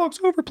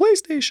 Xbox over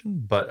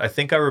PlayStation, but I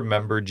think I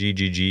remember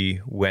GGG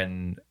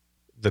when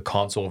the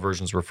console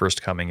versions were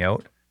first coming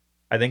out.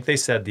 I think they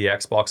said the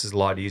Xbox is a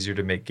lot easier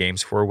to make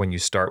games for when you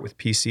start with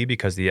PC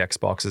because the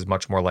Xbox is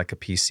much more like a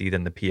PC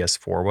than the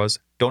PS4 was.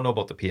 Don't know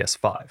about the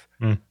PS5.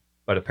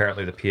 But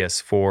apparently the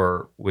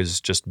PS4 was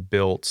just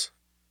built,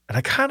 and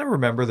I kind of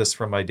remember this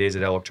from my days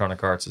at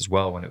Electronic Arts as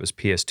well, when it was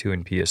PS2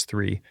 and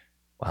PS3.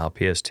 Wow,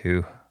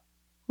 PS2.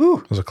 Woo!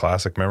 It was a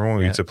classic. Remember when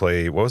we used to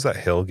play, what was that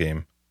Hill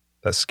game?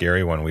 That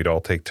scary one we'd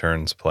all take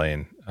turns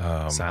playing.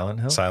 Silent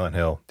Hill? Silent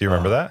Hill. Do you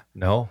remember that?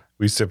 No.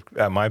 We used to,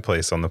 at my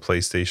place on the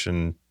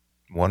PlayStation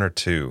 1 or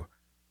 2,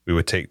 we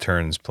would take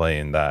turns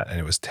playing that, and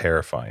it was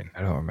terrifying.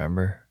 I don't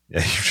remember. Yeah,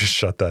 you just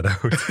shut that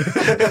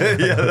out.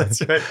 Yeah,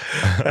 that's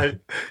right.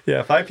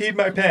 If I peed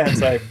my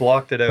pants, I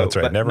blocked it out. That's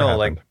right. But Never happened.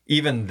 Like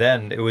even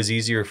then, it was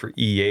easier for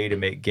EA to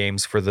make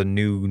games for the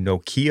new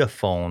Nokia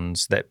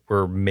phones that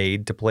were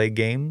made to play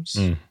games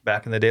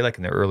back in the day, like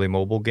in the early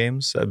mobile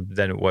games,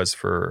 than it was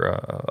for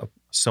a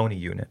Sony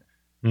unit.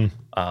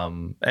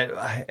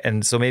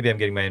 And so maybe I'm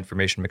getting my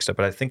information mixed up,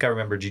 but I think I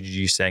remember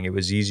GGG saying it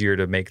was easier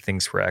to make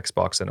things for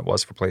Xbox than it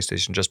was for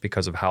PlayStation, just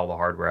because of how the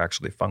hardware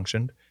actually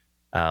functioned.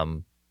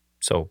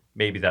 So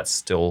maybe that's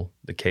still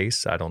the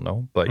case. I don't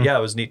know, but yeah,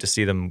 it was neat to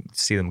see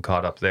them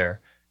caught up there.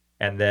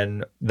 And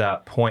then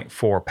that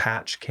 0.4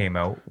 patch came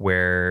out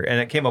and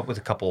it came up with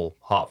a couple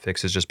hot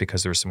fixes just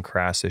because there were some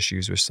crass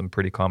issues with some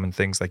pretty common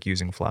things like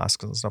using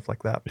flasks and stuff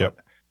like that.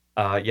 Yep.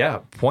 But,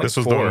 0.4. This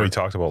was the one we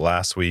talked about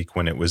last week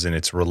when it was in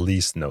its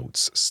release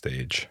notes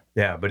stage.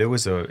 Yeah, but it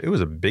was a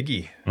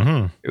biggie.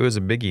 It was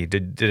a biggie.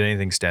 Did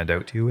anything stand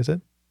out to you with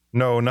it?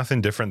 No,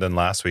 nothing different than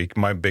last week.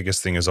 My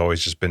biggest thing has always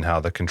just been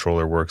how the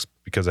controller works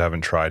because I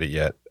haven't tried it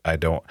yet.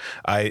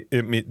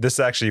 This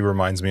actually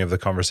reminds me of the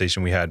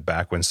conversation we had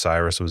back when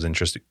Cyrus was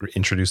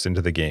introduced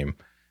into the game.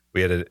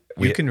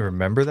 You can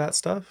remember that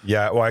stuff?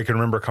 Yeah, well, I can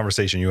remember a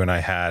conversation you and I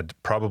had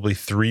probably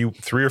three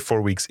or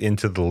 4 weeks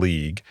into the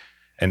league,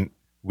 and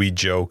we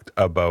joked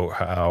about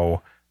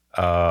how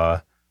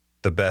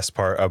the best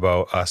part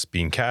about us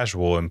being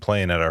casual and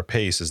playing at our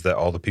pace is that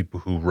all the people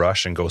who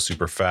rush and go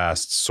super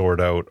fast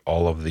sort out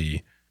all of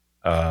the,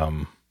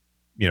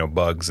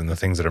 bugs and the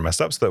things that are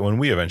messed up so that when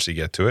we eventually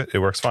get to it, it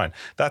works fine.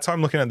 That's how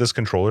I'm looking at this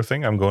controller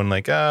thing. I'm going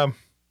like,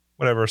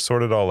 whatever,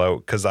 sort it all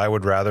out. Because I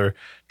would rather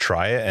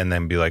try it and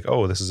then be like,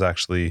 oh, this is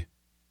actually,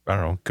 I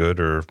don't know, good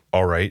or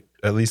all right.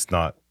 At least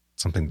not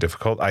something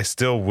difficult. I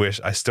still want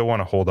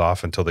to hold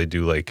off until they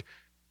do like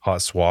hot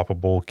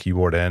swappable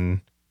keyboard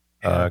and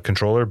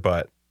controller,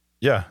 but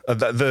yeah,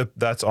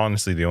 that's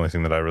honestly the only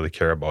thing that I really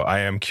care about.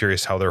 I am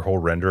curious how their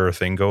whole renderer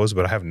thing goes,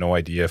 but I have no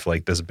idea if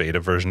like this beta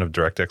version of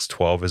DirectX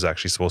 12 is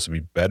actually supposed to be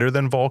better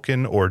than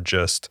Vulkan or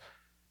just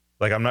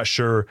like, I'm not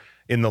sure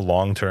in the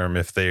long term,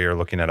 if they are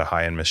looking at a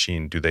high-end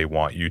machine, do they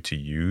want you to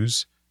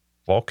use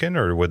Vulkan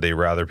or would they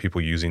rather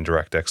people using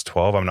DirectX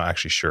 12? I'm not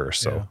actually sure.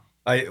 So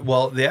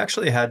they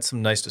actually had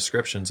some nice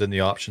descriptions in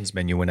the options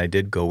menu when I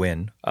did go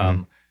in.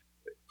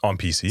 On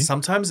PC?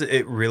 Sometimes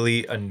it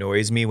really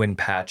annoys me when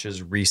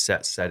patches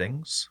reset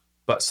settings,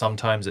 but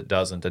sometimes it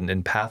doesn't. And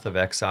in Path of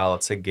Exile,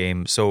 it's a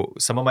game. So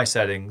some of my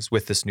settings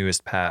with this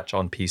newest patch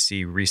on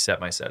PC reset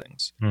my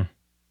settings.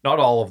 Not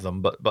all of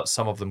them, but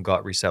some of them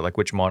got reset, like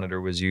which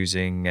monitor was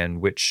using and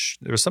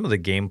there was some of the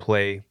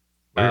gameplay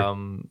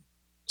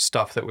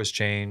stuff that was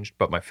changed,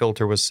 but my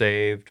filter was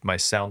saved, my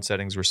sound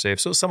settings were saved.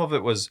 So some of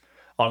it was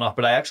on and off,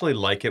 but I actually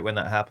like it when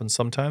that happens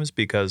sometimes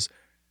because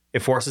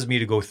it forces me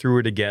to go through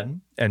it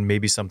again and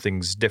maybe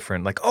something's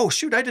different. Like, oh,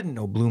 shoot, I didn't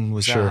know bloom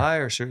was that high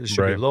or should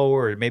be low,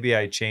 or maybe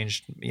I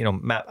changed,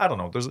 map. I don't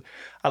know.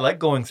 I like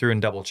going through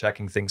and double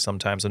checking things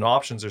sometimes, and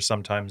options are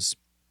sometimes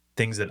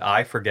things that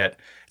I forget.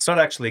 It's not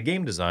actually a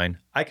game design.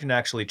 I can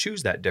actually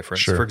choose that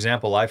difference. For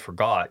example, I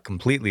forgot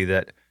completely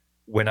that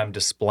when I'm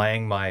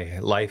displaying my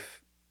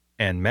life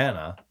and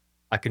mana,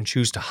 I can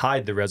choose to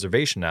hide the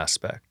reservation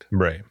aspect.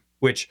 Right.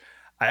 Which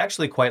I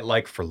actually quite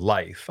like for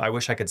life. I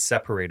wish I could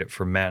separate it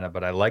from mana,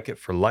 but I like it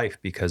for life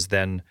because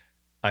then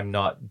I'm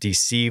not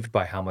deceived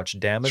by how much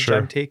damage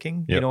I'm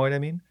taking. You know what I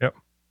mean? Yep.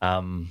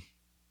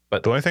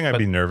 But the only thing I'd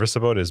be nervous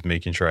about is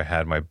making sure I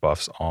had my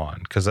buffs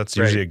on because that's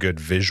usually a good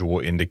visual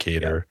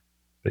indicator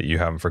that you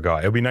haven't forgot.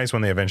 It'll be nice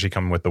when they eventually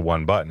come with the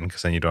one button,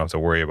 because then you don't have to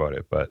worry about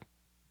it. But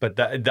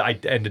that I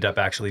ended up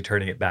actually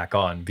turning it back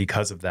on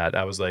because of that.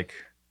 I was like,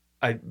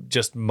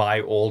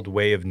 my old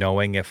way of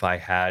knowing if I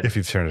had if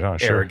you've turned it on,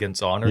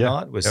 arrogance on or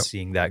not was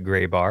seeing that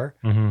gray bar.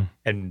 Mm-hmm.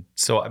 And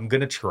so I'm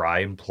going to try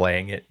and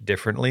playing it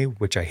differently,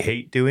 which I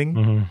hate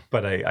doing,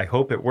 but I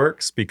hope it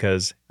works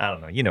because I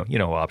don't know, you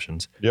know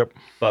options. Yep.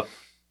 But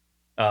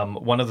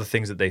one of the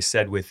things that they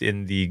said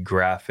within the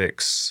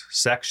graphics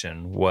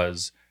section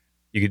was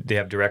they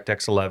have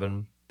DirectX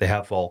 11, they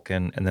have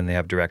Vulkan, and then they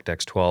have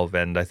DirectX 12.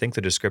 And I think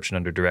the description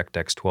under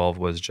DirectX 12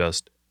 was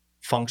just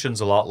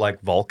functions a lot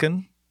like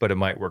Vulkan, but it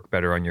might work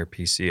better on your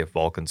PC if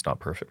Vulkan's not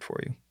perfect for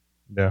you.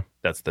 Yeah.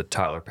 That's the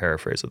Tyler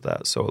paraphrase of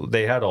that. So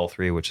they had all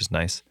three, which is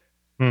nice.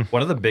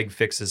 One of the big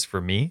fixes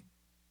for me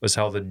was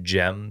how the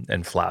gem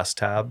and flash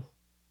tab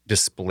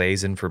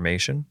displays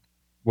information.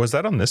 Was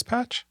that on this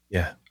patch?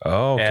 Yeah.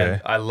 Oh, okay.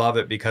 And I love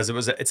it because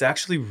it's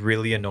actually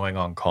really annoying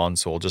on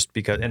console just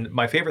because, and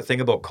my favorite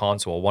thing about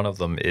console, one of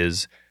them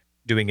is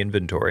doing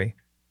inventory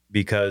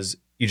because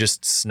you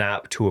just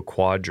snap to a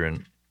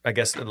quadrant. I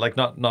guess like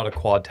not a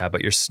quad tab,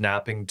 but you're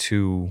snapping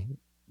to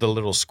the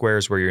little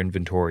squares where your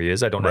inventory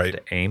is. I don't have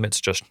to aim. It's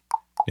just,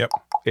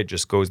 it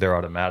just goes there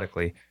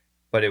automatically.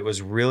 But it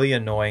was really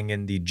annoying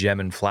in the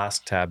gem and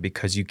flask tab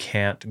because you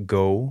can't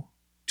go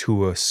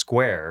to a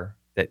square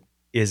that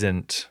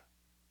isn't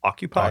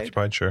occupied.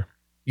 Sure.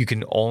 You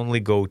can only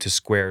go to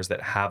squares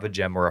that have a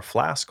gem or a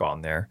flask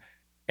on there.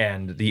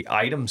 And the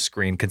item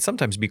screen can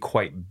sometimes be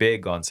quite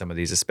big on some of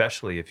these,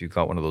 especially if you've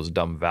got one of those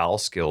dumb Val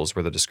skills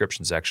where the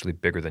description is actually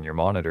bigger than your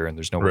monitor and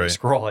there's no way to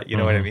scroll it. You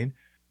know what I mean?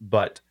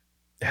 But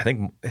I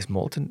think it's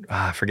Molten.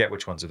 I forget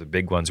which ones are the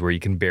big ones where you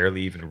can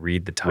barely even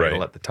read the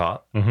title at the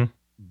top.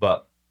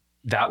 But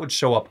that would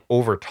show up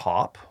over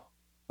top,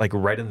 like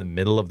right in the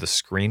middle of the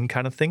screen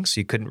kind of thing. So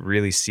you couldn't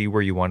really see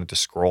where you wanted to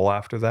scroll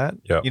after that.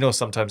 Yep. You know,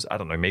 sometimes, I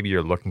don't know, maybe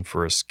you're looking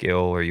for a skill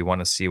or you want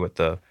to see what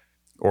the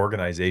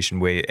organization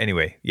way.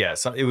 Anyway, yeah,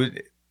 so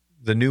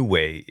the new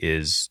way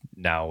is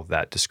now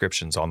that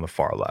description's on the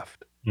far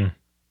left.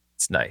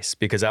 It's nice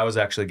because I was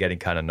actually getting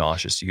kind of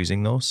nauseous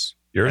using those.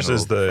 Yours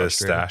is the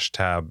stash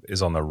tab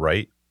is on the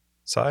right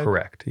side?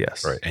 Correct,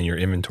 yes. Right, and your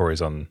inventory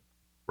is on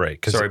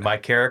right. Sorry, my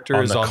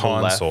character is on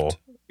console, the left.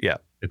 Yeah.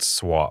 It's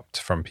swapped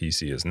from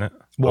PC, isn't it?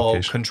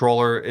 Well,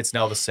 controller, it's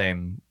now the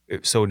same.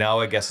 So now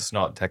I guess it's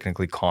not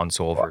technically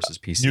console versus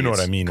PC. You know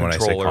what I mean when I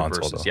say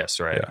console, though. Yes,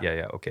 right.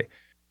 Yeah, okay.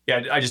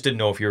 Yeah, I just didn't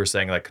know if you were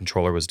saying like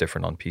controller was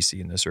different on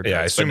PC in this regard.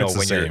 Yeah, I assume it's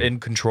the same. When you're in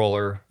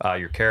controller,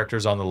 your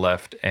character's on the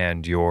left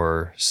and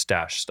your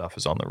stash stuff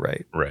is on the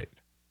right. Right.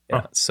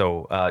 Yeah.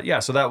 So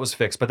so that was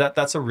fixed. But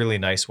that's a really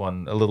nice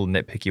one, a little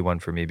nitpicky one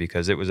for me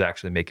because it was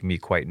actually making me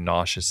quite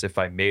nauseous if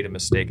I made a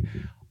mistake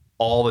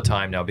all the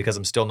time now because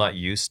I'm still not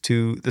used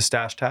to the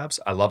stash tabs.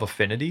 I love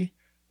Affinity,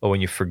 but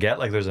when you forget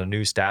like there's a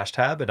new stash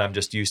tab and I'm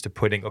just used to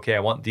putting, okay, I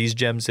want these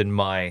gems in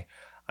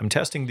I'm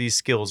testing these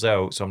skills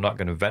out, so I'm not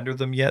going to vendor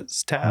them yet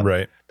tab.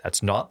 Right.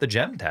 That's not the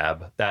gem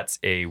tab. That's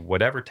a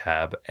whatever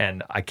tab.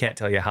 And I can't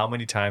tell you how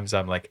many times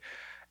I'm like,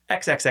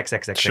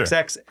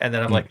 XXXXXXX. And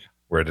then I'm like,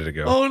 where did it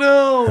go? Oh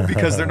no,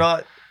 because they're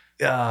not,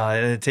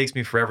 and it takes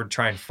me forever to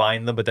try and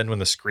find them. But then when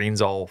the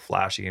screen's all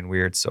flashy and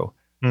weird. So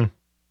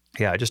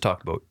yeah, I just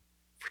talked about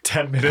for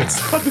 10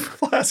 minutes on the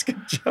flask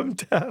and gem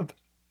tab.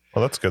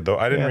 Well, that's good though.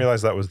 I didn't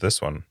realize that was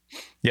this one.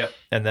 Yeah.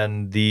 And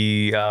then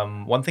the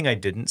one thing I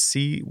didn't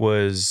see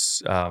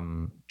was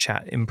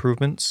chat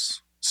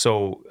improvements.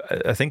 So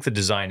I think the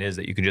design is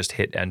that you can just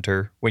hit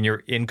enter. When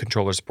you're in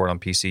controller support on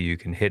PC, you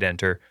can hit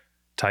enter,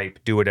 type,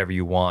 do whatever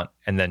you want,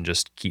 and then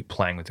just keep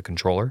playing with the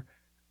controller.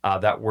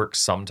 That works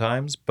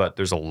sometimes, but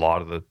there's a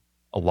lot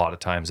of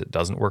times it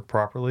doesn't work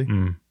properly.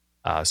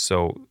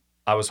 So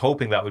I was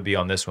hoping that would be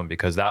on this one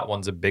because that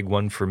one's a big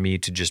one for me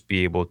to just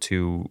be able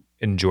to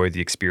enjoy the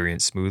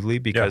experience smoothly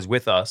because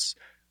with us,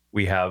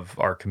 we have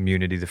our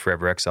community, the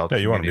Forever Exile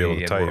community, you want to be able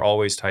to type. We're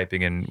always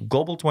typing in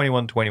Global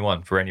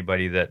 2121 for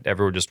anybody that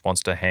ever just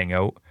wants to hang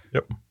out.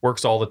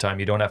 Works all the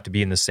time. You don't have to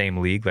be in the same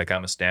league. Like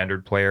I'm a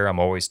standard player. I'm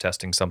always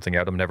testing something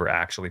out. I'm never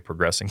actually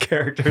progressing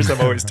characters. I'm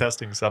always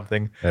testing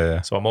something.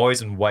 So I'm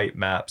always in white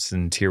maps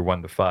in tier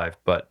 1 to 5,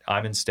 but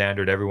I'm in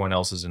standard. Everyone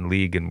else is in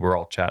league and we're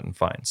all chatting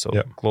fine. So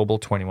Global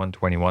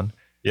 2121.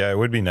 Yeah, it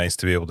would be nice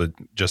to be able to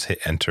just hit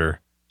enter.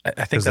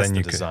 I think that's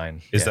the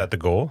design. Is that the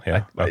goal?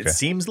 Yeah. It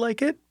seems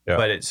like it,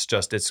 but it's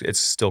just, it's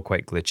still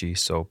quite glitchy.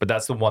 So, but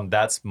that's the one,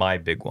 that's my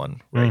big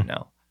one right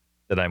now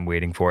that I'm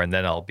waiting for. And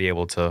then I'll be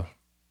able to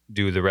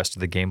do the rest of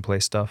the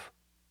gameplay stuff.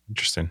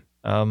 Interesting.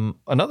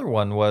 Another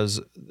one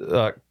was,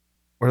 what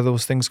are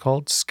those things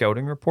called?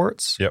 Scouting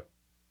reports.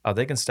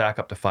 They can stack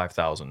up to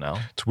 5,000 now.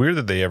 It's weird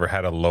that they ever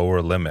had a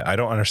lower limit. I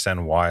don't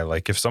understand why.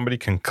 Like if somebody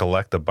can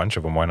collect a bunch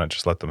of them, why not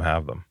just let them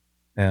have them?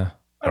 Yeah.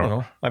 I don't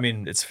know. I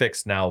mean, it's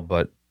fixed now,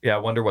 but yeah, I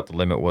wonder what the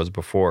limit was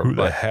before. Who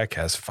the heck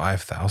has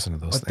 5,000 of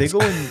those things? They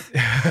go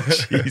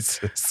in.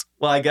 Jesus.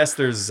 Well, I guess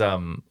there's,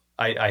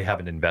 I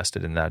haven't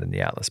invested in that in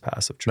the Atlas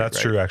passive tree. That's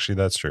true. Actually,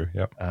 that's true.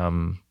 Yep.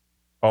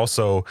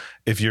 Also,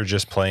 if you're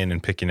just playing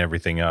and picking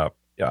everything up,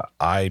 Yeah,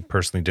 I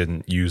personally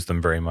didn't use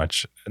them very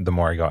much the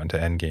more I got into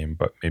Endgame,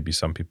 but maybe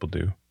some people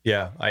do.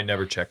 Yeah, I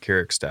never check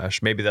Keurig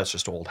stash. Maybe that's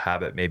just old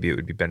habit. Maybe it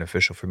would be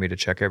beneficial for me to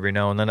check every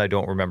now and then. I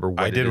don't remember what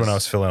I did it when I is.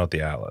 was filling out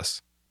the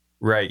Atlas.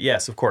 Right.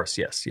 Yes, of course.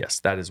 Yes.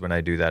 That is when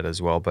I do that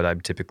as well. But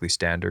I'm typically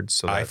standard.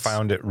 So I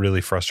found it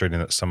really frustrating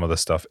that some of the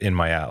stuff in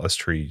my Atlas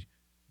tree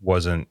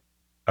wasn't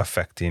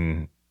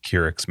affecting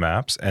Keurig's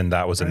maps. And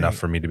that was enough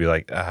for me to be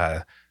like,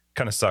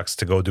 kind of sucks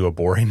to go do a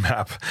boring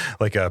map,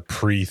 like a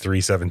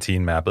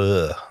pre-317 map.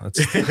 Ugh.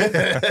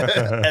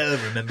 I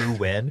remember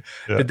when.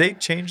 Yeah. Did they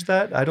change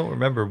that? I don't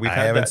remember. I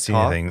haven't seen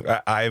anything.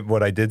 I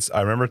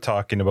remember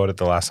talking about it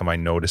the last time I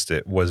noticed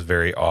it was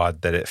very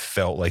odd that it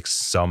felt like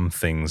some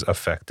things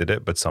affected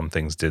it, but some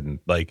things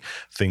didn't. Like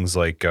things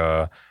like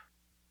why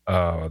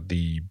am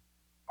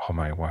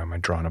I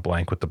drawing a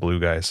blank with the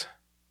blue guys?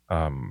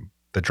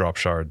 The drop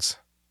shards.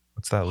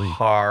 What's that league?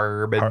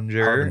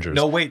 Harbingers.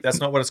 No, wait, that's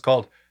not what it's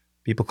called.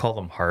 People call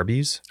them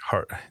Harbies.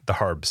 The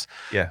Harbs.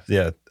 Yeah.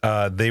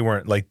 They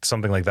weren't like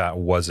something like that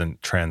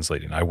wasn't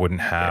translating. I wouldn't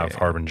have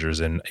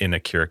Harbingers in a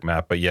Keurig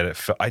map, but yet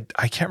I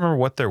can't remember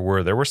what there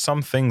were. There were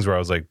some things where I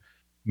was like,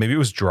 maybe it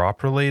was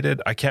drop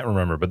related. I can't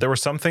remember, but there were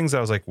some things that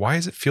I was like, why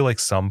does it feel like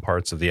some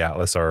parts of the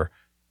Atlas are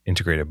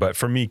integrated? But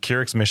for me,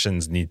 Keurig's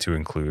missions need to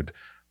include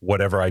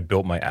whatever I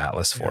built my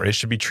Atlas for. It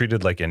should be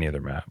treated like any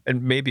other map.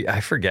 And maybe, I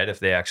forget if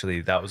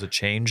that was a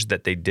change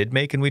that they did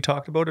make and we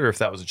talked about it, or if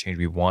that was a change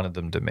we wanted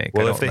them to make.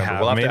 Well, if they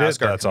have made it,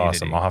 that's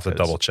awesome. I'll have to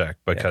double check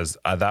because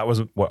that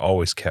was what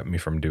always kept me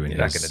from doing it.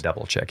 You're not going to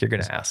double check. You're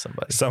going to ask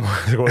somebody.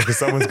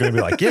 Someone's going to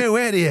be like, you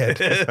idiot.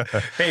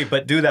 Hey,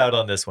 but do that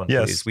on this one,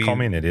 yes, please. Call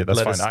me an idiot.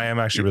 That's fine. I am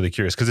actually really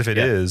curious because if it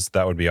is,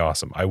 that would be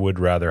awesome. I would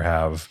rather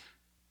have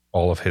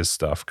all of his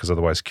stuff because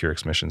otherwise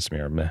Keurig's missions to me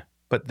are meh.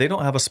 But they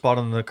don't have a spot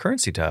on the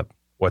currency tab.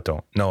 What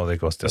don't? No, they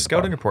go to the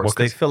scouting reports.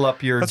 They fill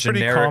up your that's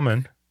generic. Pretty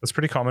common. That's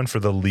pretty common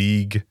for the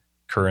league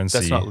currency.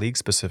 That's not league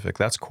specific.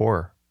 That's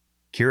core.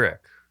 Keurig.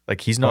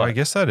 Like he's not. I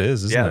guess that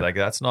is. Isn't it? Like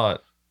that's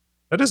not.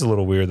 That is a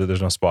little weird that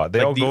there's no spot. They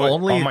all go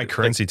on my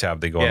currency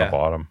tab. They go on the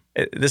bottom.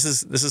 This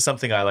is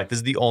something I like. This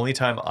is the only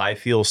time I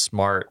feel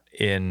smart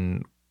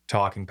in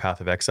talking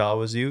Path of Exile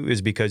with you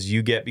is because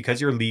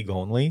you're league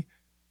only.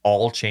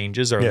 All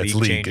changes are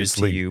league changes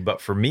to you,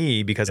 but for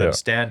me, because I'm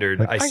standard,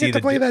 I see get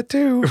to play that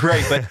too.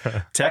 Right,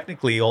 but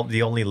technically,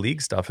 the only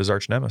league stuff is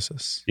Arch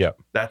Nemesis. Yeah,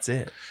 that's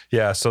it.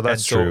 Yeah, so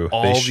that's true.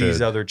 All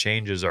these other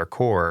changes are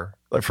core.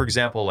 Like for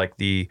example, like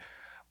the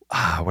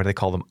what do they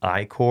call them?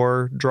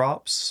 I-core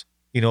drops.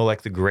 You know,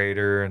 like the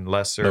greater and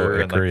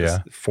lesser, and like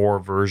the 4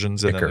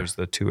 versions, and then there's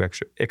the 2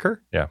 extra.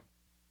 Ichor? Yeah.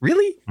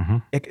 Really? Mm-hmm.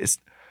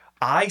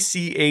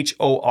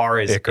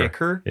 ICHOR is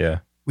Ichor? Yeah.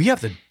 We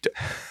have the.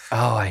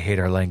 Oh, I hate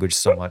our language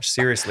so much.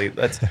 Seriously,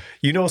 that's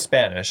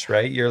Spanish,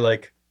 right? You're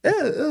like,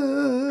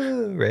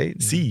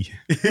 right? See,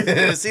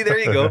 see, there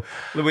you go.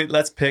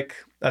 Let's pick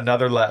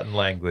another Latin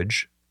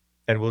language,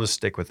 and we'll just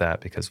stick with that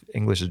because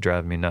English is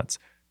driving me nuts.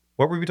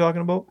 What were we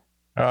talking about?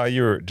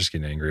 You were just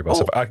getting angry about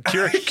stuff.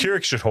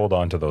 Keurig should hold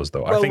on to those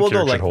though. I think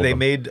Keurig should hold they them.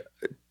 made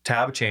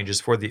tab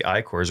changes for the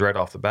I-cores right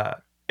off the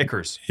bat.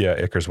 Ichors. Yeah,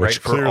 Ichors,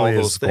 which clearly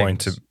is going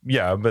to.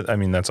 Yeah, but I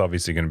mean that's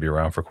obviously going to be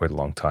around for quite a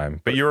long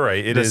time. But you're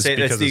right, it is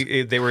because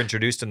they were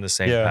introduced in the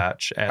same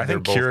patch. And I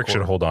think Keurig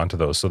should hold on to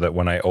those so that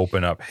when I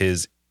open up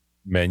his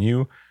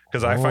menu,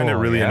 because I find it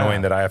really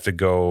annoying that I have to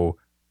go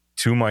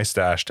to my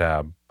stash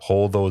tab,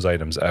 pull those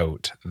items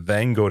out,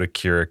 then go to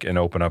Keurig and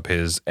open up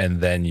his, and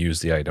then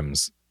use the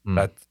items.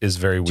 That is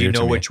very weird. Do you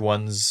know which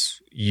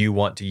ones you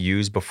want to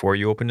use before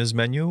you open his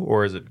menu,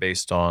 or is it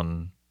based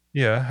on?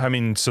 Yeah, I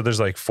mean, so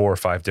there's like 4 or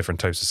 5 different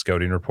types of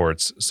scouting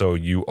reports. So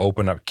you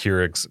open up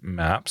Keurig's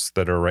maps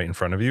that are right in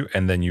front of you,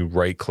 and then you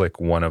right-click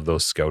one of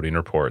those scouting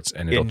reports,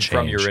 and it'll change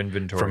from your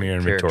inventory. From your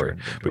inventory.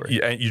 But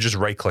you just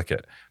right-click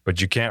it,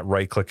 but you can't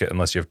right-click it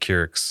unless you have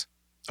Keurig's.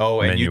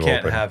 Oh, and you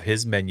can't have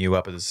his menu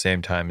up at the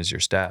same time as your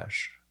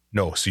stash.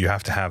 No, so you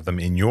have to have them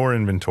in your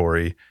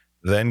inventory,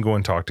 then go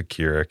and talk to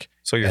Keurig.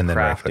 So you're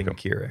crafting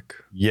Keurig.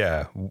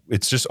 Yeah,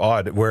 it's just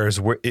odd. Whereas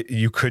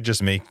you could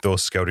just make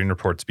those scouting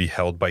reports be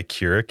held by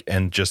Keurig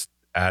and just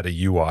add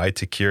a UI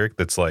to Keurig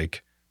that's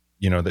like,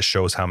 that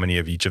shows how many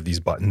of each of these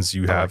buttons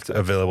you have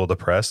available to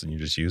press, and you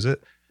just use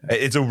it.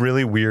 It's a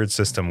really weird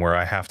system where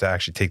I have to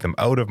actually take them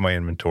out of my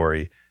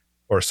inventory,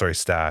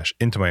 stash,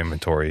 into my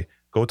inventory,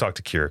 go talk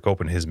to Keurig,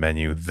 open his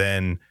menu,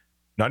 then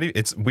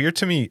it's weird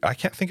to me. I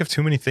can't think of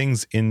too many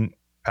things in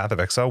Path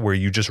of Exile where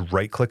you just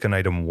right-click an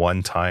item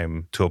one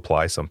time to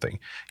apply something.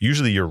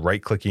 Usually you're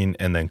right-clicking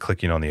and then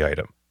clicking on the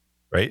item,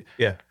 right?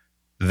 Yeah.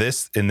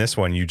 In this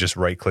one, you just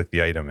right-click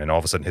the item and all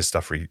of a sudden his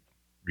stuff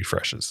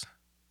refreshes,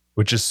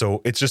 which is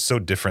it's just so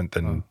different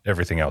than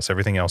everything else.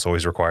 Everything else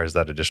always requires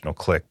that additional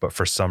click, but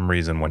for some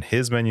reason, when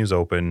his menu's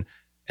open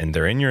and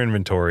they're in your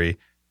inventory,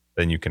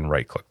 then you can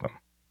right-click them.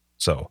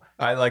 So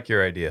I like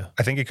your idea.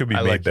 I think it could be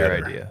made better.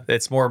 Your idea.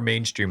 It's more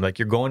mainstream. Like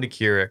you're going to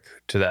Keurig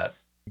to that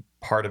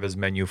part of his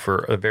menu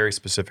for a very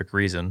specific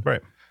reason, right?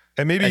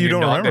 And maybe you you're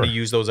don't not going to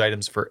use those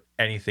items for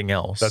anything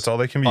else. That's all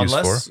they can be used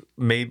for.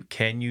 Maybe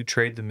can you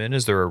trade them in?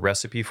 Is there a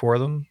recipe for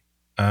them?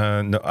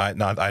 No, I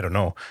don't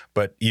know,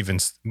 but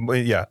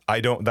yeah,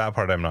 that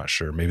part I'm not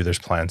sure. Maybe there's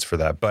plans for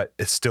that, but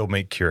it still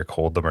make Keurig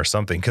hold them or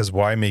something. Because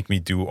why make me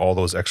do all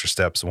those extra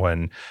steps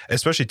when,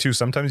 especially too,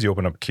 sometimes you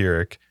open up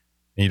Keurig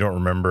and you don't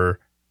remember,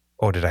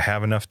 oh, did I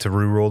have enough to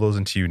re-roll those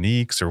into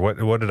uniques, or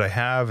what did I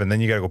have? And then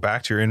you got to go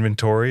back to your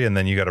inventory, and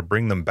then you got to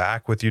bring them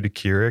back with you to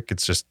Keurig.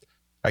 It's just,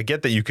 I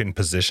get that you can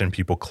position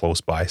people close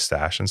by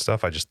stash and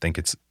stuff. I just think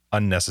it's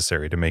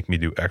unnecessary to make me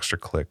do extra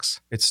clicks.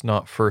 It's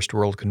not first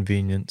world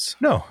convenience.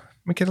 No.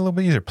 Make it a little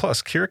bit easier.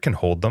 Plus, Keurig can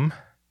hold them.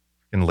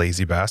 And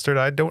lazy bastard,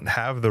 I don't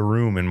have the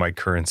room in my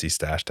currency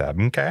stash tab.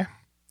 Okay.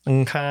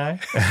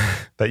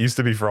 That used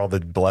to be for all the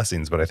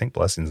blessings, but I think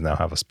blessings now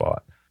have a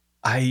spot.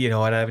 I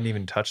haven't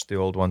even touched the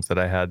old ones that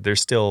I had. They're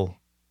still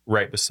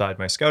right beside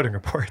my scouting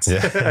reports. Yeah.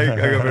 I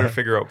better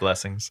figure out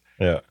blessings.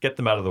 Yeah. Get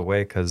them out of the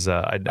way, because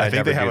I think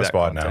never they have do a that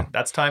spot content. now.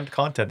 That's timed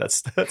content.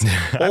 That's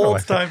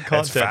old time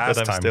content. It's fast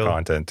that I'm time still,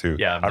 content too.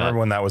 Yeah, I remember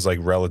when that was like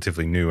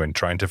relatively new, and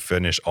trying to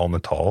finish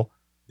Al-Natal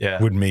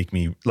would make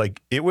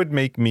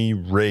me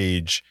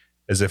rage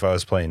as if I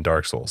was playing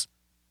Dark Souls.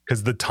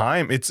 Because the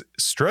time, it's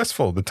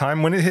stressful. The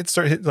time when it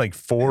start hitting like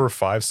 4 or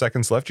 5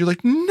 seconds left, you're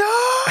like,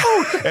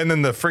 no! And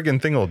then the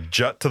friggin' thing will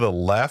jut to the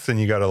left, and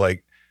you got to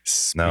like,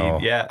 speed. no.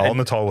 Yeah.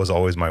 Al-Natal was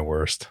always my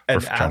worst.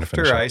 And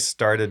after I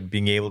started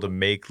being able to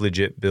make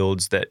legit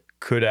builds that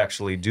could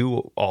actually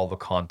do all the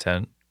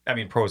content, I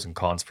mean, pros and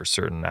cons for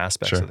certain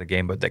aspects of the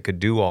game, but that could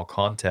do all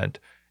content.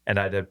 And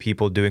I'd have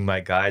people doing my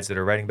guides that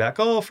are writing back,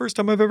 oh, first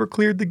time I've ever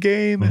cleared the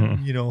game,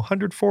 and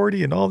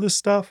 140 and all this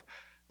stuff.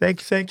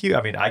 Thank you.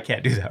 I mean, I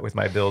can't do that with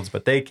my builds,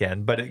 but they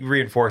can. But it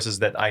reinforces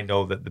that I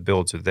know that the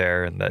builds are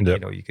there, and that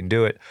you can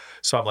do it.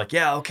 So I'm like,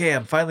 yeah, okay,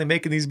 I'm finally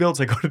making these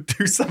builds. I go to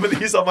do some of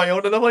these on my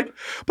own, and I'm like,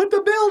 but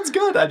the build's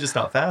good. I'm just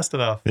not fast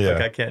enough. Yeah.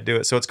 Like, I can't do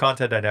it. So it's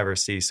content I never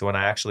see. So when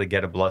I actually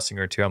get a blessing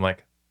or two, I'm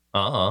like,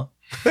 what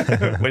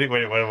am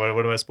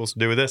I supposed to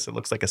do with this? It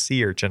looks like a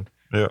sea urchin.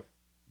 Yeah.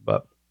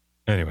 But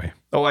anyway.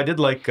 Oh, I did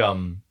like,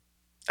 I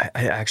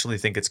actually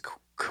think it's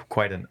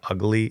quite an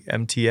ugly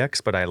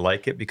MTX, but I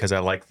like it because I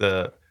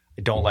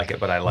don't like it,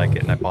 but I like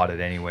it, and I bought it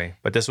anyway.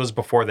 But this was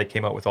before they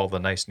came out with all the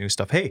nice new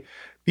stuff. Hey,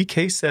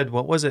 BK said,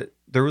 what was it?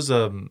 There was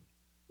an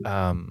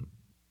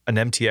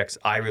MTX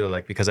I really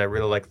like, because I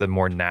really like the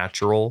more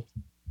natural,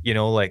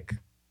 like,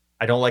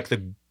 I don't like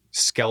the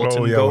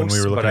skeleton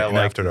ghosts, but I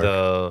like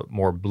the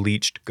more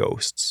bleached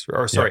ghosts.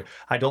 Or sorry,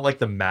 I don't like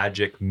the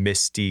magic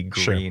misty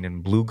green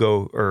and blue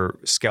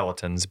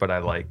skeletons, but I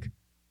like,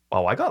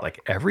 wow, I got like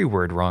every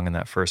word wrong in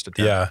that first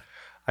attempt. Yeah.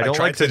 I don't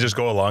like to just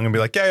go along and be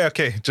like,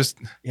 okay,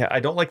 I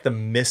don't like the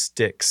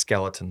mystic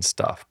skeleton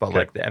stuff, but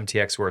like the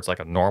MTX where it's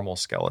like a normal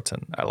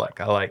skeleton. I like,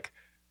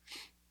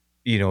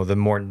 the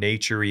more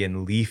naturey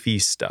and leafy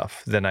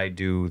stuff than I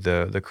do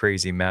the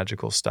crazy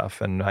magical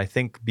stuff. And I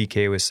think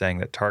BK was saying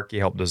that Tarky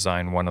helped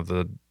design one of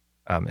the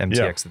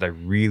MTX that I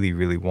really,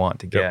 really want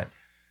to get.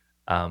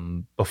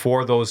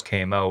 Before those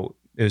came out,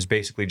 it was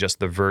basically just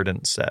the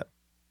Verdant set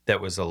that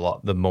was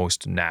the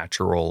most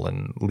natural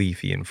and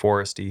leafy and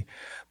foresty,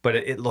 but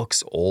it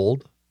looks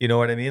old. You know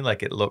what I mean?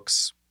 Like, it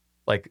looks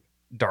like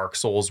Dark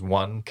Souls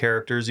 1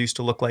 characters used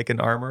to look like in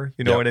armor.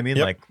 You know what I mean?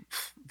 Like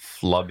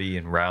flubby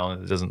and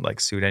round. It doesn't like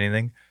suit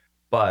anything,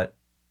 but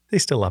they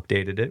still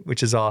updated it,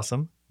 which is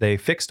awesome. They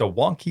fixed a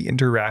wonky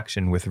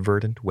interaction with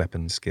Verdant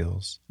weapon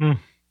skills. And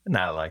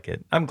I like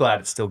it. I'm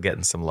glad it's still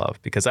getting some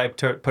love, because I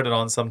put it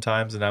on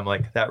sometimes and I'm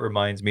like, that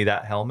reminds me,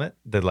 that helmet,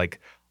 the like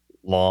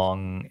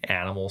long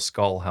animal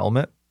skull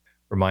helmet,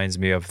 reminds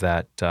me of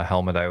that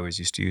helmet I always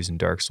used to use in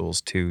Dark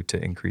Souls 2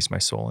 to increase my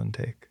soul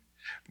intake.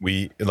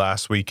 We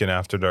last week in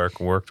After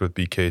Dark worked with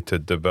BK to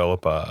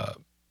develop a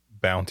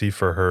bounty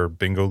for her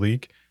bingo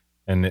league,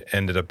 and it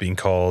ended up being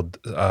called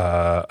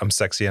I'm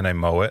Sexy and I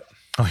Mow It.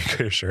 Oh, you got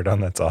your shirt on?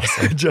 That's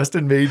awesome.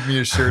 Justin made me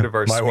a shirt of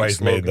our my wife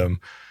slogan. made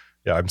them.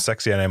 Yeah, I'm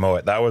Sexy and I Mow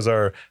It. That was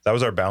our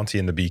bounty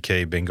in the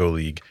BK bingo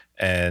league.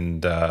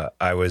 And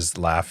I was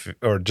laughing,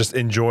 or just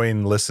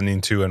enjoying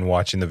listening to and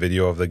watching the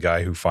video of the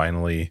guy who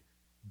finally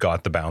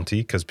got the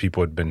bounty, because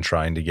people had been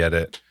trying to get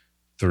it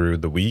through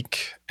the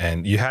week,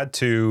 and you had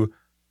to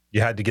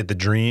get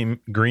the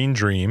green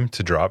dream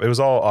to drop. It was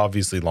all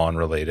obviously lawn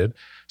related.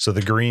 So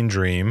the green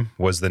dream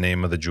was the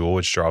name of the jewel,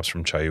 which drops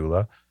from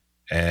Chayula.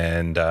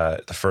 And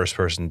the first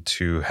person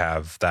to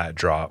have that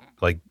drop,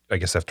 like, I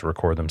guess, have to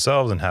record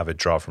themselves and have it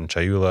drop from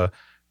Chayula,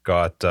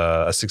 got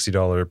a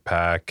 $60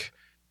 pack.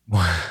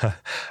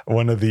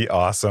 One of the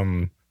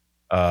awesome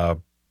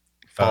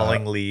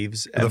Falling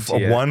Leaves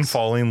MTX. One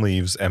Falling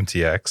Leaves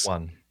MTX.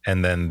 One.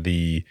 And then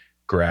the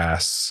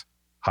grass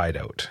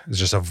hideout. It's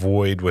just a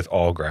void with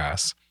all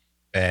grass.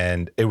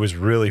 And it was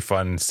really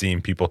fun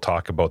seeing people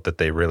talk about that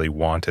they really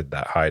wanted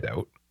that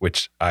hideout,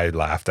 which I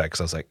laughed at,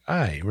 because I was like,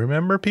 I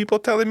remember people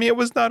telling me it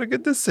was not a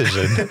good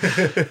decision.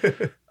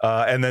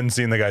 And then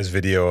seeing the guy's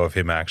video of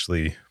him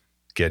actually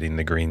getting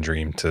the green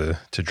dream to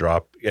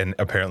drop, and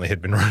apparently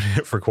had been running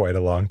it for quite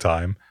a long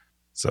time.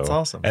 So that's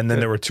awesome. And then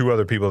there were 2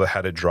 other people that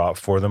had it drop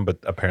for them, but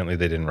apparently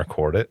they didn't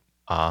record it.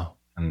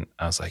 And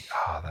I was like,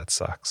 that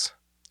sucks.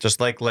 Just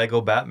like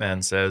Lego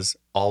Batman says,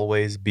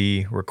 always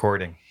be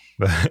recording.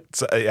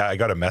 But yeah, I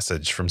got a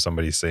message from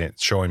somebody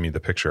showing me the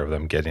picture of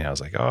them getting it. I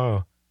was like,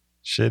 oh,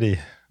 shitty.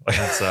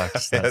 That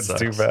sucks. That That's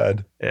too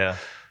bad. Yeah.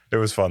 It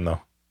was fun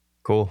though.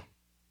 Cool.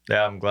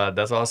 Yeah, I'm glad.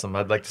 That's awesome.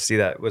 I'd like to see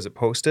that. Was it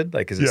posted?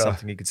 Like, is it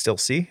something you could still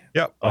see?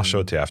 Yeah, I'll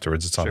show it to you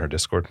afterwards. It's on her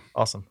Discord.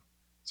 Awesome.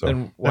 So,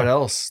 and what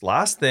else?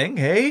 Last thing,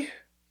 hey,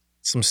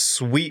 some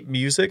sweet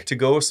music to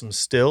go, some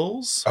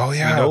stills. Oh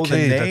yeah, you know okay, the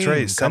name that's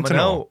right.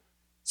 Sentinel.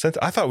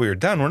 I thought we were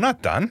done. We're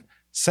not done.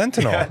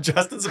 Sentinel. Yeah,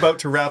 Justin's about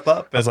to wrap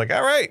up. I was like,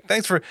 all right,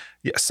 thanks for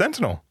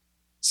Sentinel.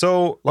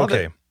 So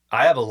okay.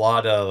 I have a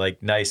lot of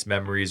like nice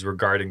memories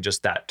regarding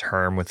just that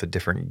term with the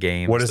different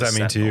games. What does that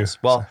mean to you?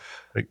 Well,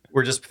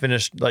 we're just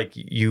finished. Like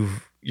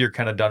you're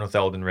kind of done with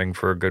Elden Ring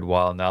for a good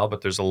while now,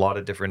 but there's a lot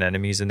of different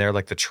enemies in there,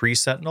 like the Tree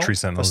Sentinel.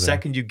 The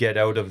second you get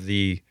out of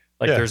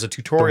there's a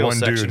tutorial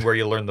section where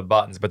you learn the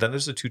buttons, but then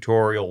there's a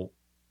tutorial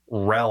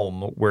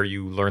realm where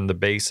you learn the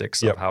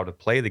basics of how to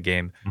play the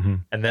game,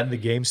 and then the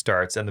game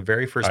starts, and the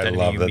very first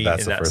enemy you meet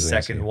in that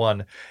second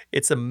one,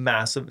 it's a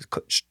massive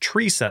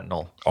Tree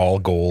Sentinel, all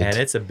gold, and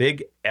it's a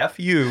big F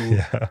you.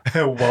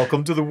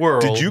 Welcome to the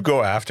world. Did you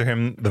go after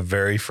him the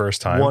very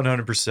first time?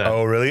 100%.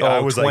 Oh really? I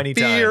was 20 like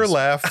fear times.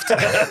 Left.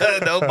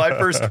 No, my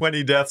first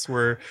 20 deaths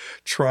were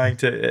trying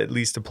to at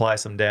least apply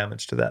some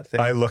damage to that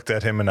thing. I looked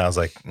at him and I was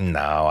like,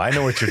 no, I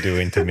know what you're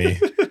doing to me.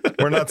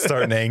 We're not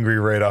starting angry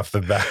right off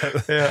the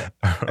bat. Yeah.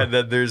 And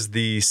then there's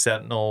the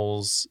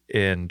Sentinels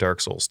in Dark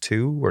Souls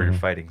 2 where you're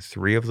fighting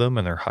 3 of them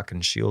and they're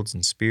hucking shields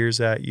and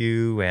spears at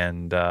you.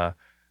 And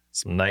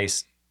some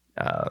nice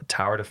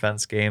tower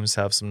defense games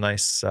have some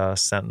nice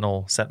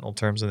Sentinel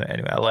terms in there.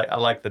 Anyway, I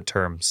like the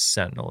term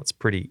Sentinel. It's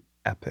pretty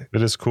epic.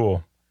 It is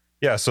cool.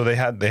 Yeah, so they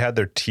had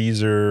their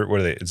teaser. What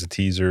are they? It's a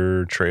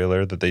teaser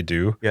trailer that they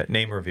do. Yeah,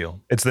 name reveal.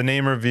 It's the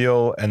name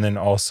reveal, and then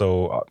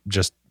also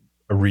just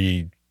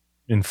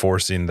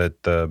reinforcing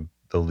that the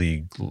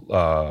league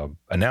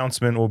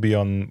announcement will be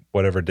on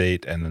whatever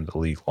date, and then the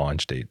league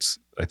launch dates.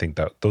 I think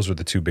that those were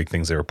the 2 big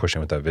things they were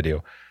pushing with that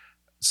video.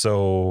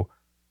 So,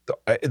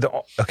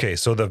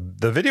 so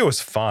the video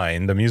is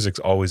fine. The music's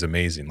always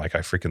amazing. Like I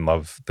freaking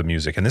love the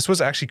music, and this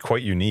was actually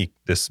quite unique.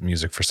 This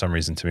music for some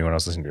reason to me when I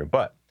was listening to it,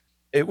 but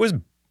it was.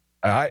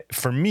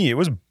 For me, it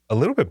was a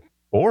little bit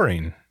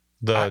boring.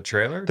 The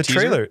trailer? The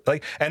trailer.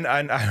 Like, and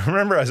I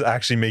remember I was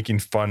actually making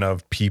fun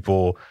of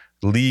people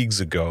leagues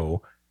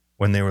ago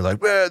when they were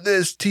like, well,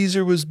 this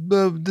teaser was,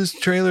 this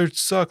trailer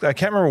sucked. I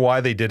can't remember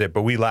why they did it,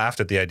 but we laughed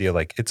at the idea,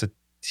 like, it's a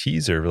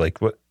teaser. Like,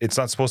 what? It's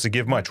not supposed to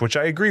give much, which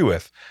I agree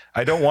with.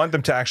 I don't want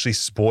them to actually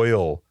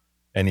spoil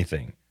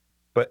anything.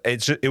 But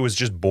it was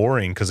just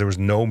boring because there was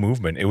no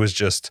movement. It was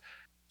just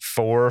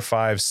 4 or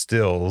 5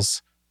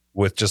 stills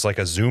with just like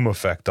a zoom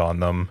effect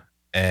on them.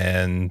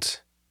 And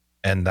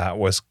there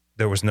was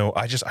no,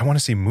 I want to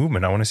see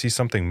movement. I want to see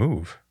something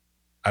move.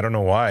 I don't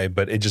know why,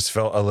 but it just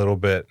felt a little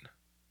bit.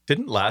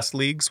 Didn't last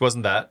leagues,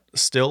 wasn't that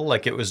still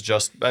like it was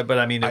just, but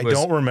I mean, I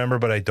don't remember,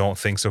 but I don't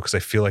think so. Cause I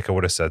feel like I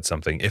would have said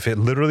something. If it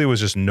literally was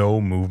just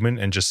no movement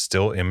and just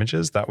still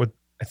images, that would.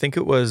 I think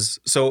it was.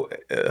 So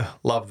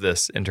love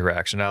this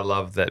interaction. I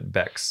love that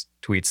Bex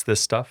tweets this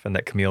stuff and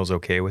that Camille's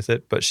okay with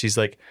it, but she's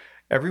like,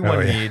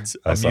 everyone needs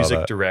a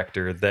music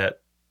director that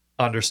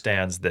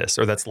understands this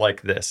or that's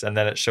like this, and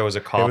then it shows a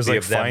copy. It was like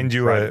of them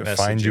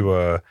find you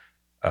a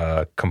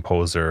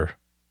composer,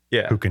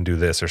 who can do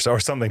this or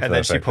something. And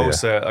then she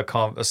posts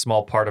a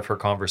small part of her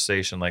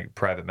conversation, like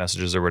private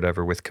messages or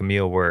whatever, with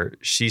Camille, where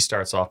she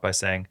starts off by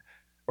saying,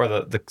 or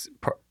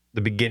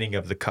the beginning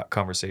of the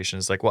conversation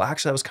is like, well,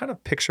 actually, I was kind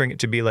of picturing it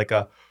to be like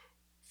a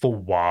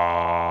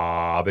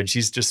FWAB, and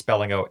she's just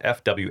spelling out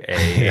FWAB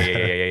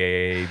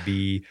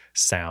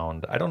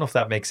sound. I don't know if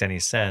that makes any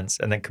sense.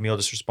 And then Camille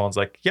just responds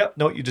like, yep,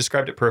 no, you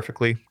described it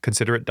perfectly.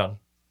 Consider it done.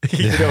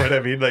 You know what I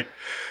mean? Like,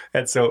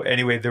 and so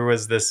anyway, there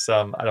was this,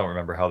 I don't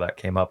remember how that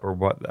came up or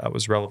what that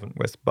was relevant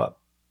with, but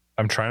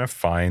I'm trying to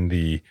find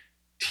the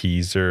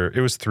teaser.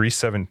 It was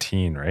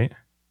 3:17, right?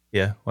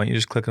 Yeah. Why don't you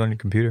just click it on your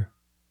computer?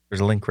 There's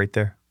a link right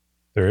there.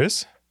 There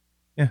is?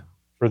 Yeah.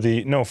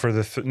 No,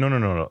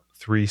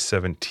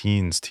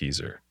 3:17's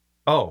teaser.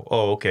 Oh,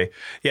 okay.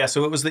 Yeah,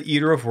 so it was the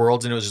Eater of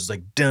Worlds, and it was just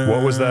like, dun.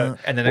 What was that?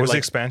 And then what was the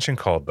expansion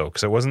called, though?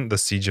 Because it wasn't the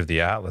Siege of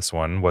the Atlas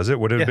one, was it?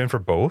 Would it have been for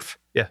both?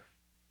 Yeah.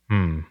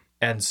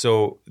 And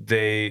so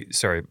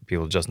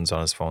Justin's on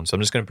his phone, so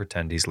I'm just going to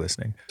pretend he's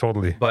listening.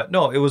 Totally. But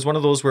no, it was one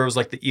of those where it was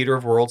like the Eater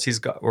of Worlds he's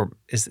got, or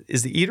is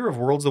the Eater of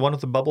Worlds the one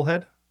with the bubble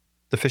head?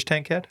 The fish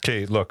tank head?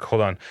 Okay, look,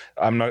 hold on.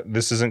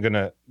 This isn't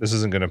gonna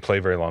play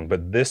very long,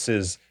 but this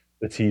is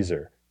the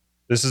teaser.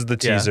 This is the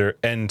teaser,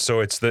 and so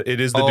it is the dude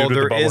with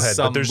the bubble head,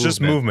 but there's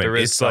just movement.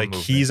 It's like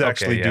he's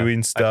actually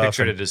doing stuff. I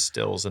pictured it as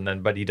stills,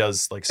 but he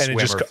does like swim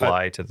or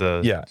fly to the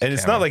and camera.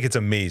 It's not like it's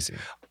amazing.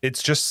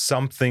 It's just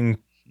something.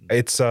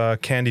 It's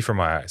candy for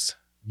my eyes.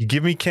 You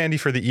give me candy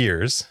for the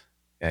ears,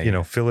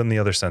 fill in the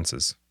other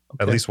senses.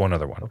 Okay. At least one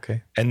other one.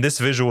 Okay. And this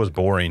visual was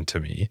boring to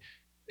me.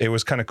 It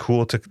was kind of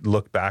cool to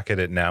look back at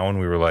it now, and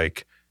we were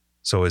like,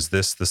 so is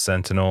this the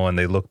Sentinel? And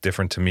they look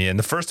different to me. And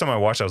the first time I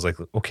watched, I was like,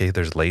 okay,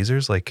 there's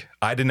lasers. Like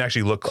I didn't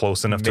actually look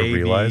close enough to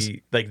realize.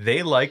 Like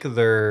they like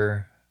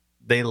their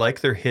they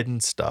like their hidden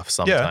stuff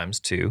sometimes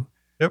too.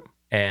 Yep.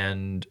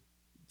 And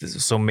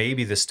so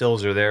maybe the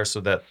stills are there so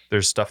that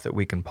there's stuff that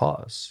we can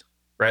pause,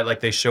 right? Like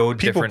they showed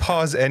People different.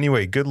 pause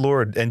anyway. Good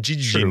Lord. And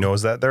GGG True.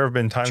 knows that. There have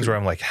been times True. where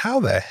I'm like, how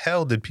the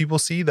hell did people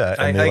see that?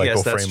 I And they like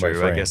guess go that's frame by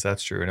true. frame. I guess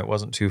that's true. And it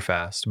wasn't too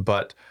fast.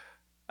 But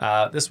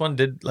this one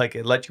did, like,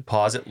 it let you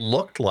pause. It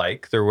looked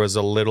like there was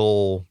a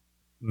little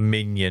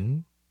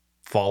minion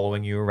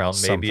following you around.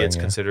 Maybe Something, it's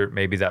yeah. considered,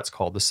 maybe that's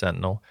called the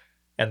Sentinel.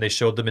 And they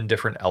showed them in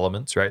different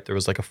elements, right? There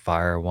was like a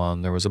fire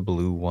one, there was a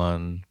blue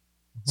one.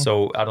 Mm-hmm.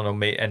 So I don't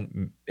know,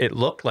 and it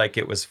looked like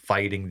it was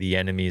fighting the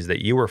enemies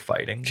that you were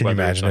fighting. Can you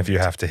whether it's imagine on- if you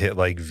have to hit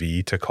like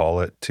V to call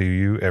it to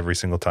you every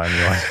single time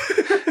you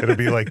want? It'll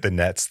be like the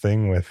Nets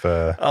thing with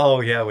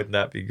Oh yeah, wouldn't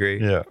that be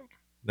great? yeah.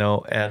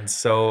 No, and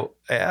so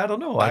I don't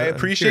know. I I'm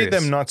appreciate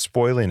curious. them not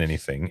spoiling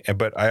anything,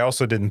 but I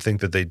also didn't think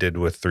that they did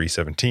with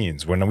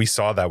 317s. When we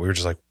saw that, we were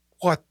just like,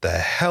 what the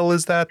hell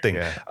is that thing?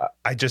 Yeah.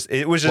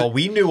 It was just, Well,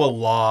 we knew a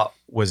lot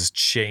was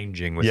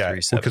changing with Yeah,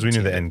 317. because we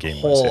knew the end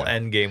game The was, whole yeah.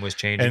 end game was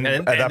changing. and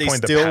at that they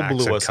point, the still packs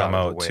blew had us come out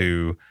of out the way.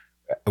 to,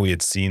 we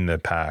had seen the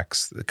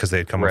packs because they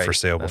had come out for Right,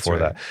 sale that's before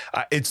right.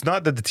 that. It's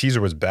not that the teaser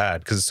was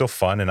bad because it's still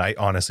fun, and I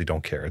honestly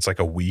don't care. It's like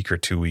a week or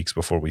 2 weeks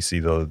before we see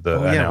the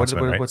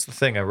announcement, right? What's the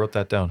thing? I wrote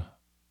that down.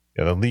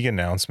 Yeah, the league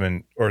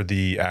announcement or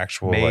the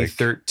actual May like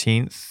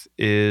 13th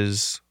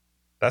is.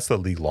 that's the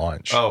league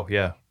launch. Oh,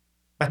 yeah.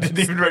 I didn't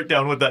even write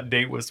down what that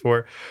date was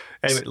for.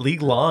 Anyway,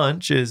 league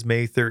launch is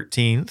May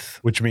 13th.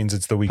 Which means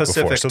it's the week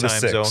Pacific before, so the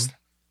time 6th. zone.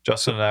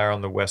 Justin and I are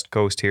on the West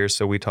Coast here,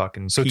 so we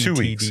talking So 2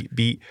 weeks.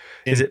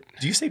 Is it?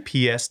 Do you say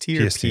PST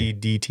or PST.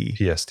 PDT?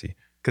 PST.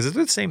 Because it's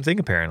the same thing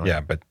apparently. Yeah,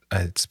 but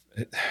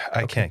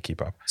I can't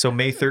keep up. So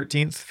May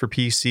 13th for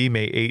PC,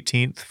 May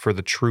 18th for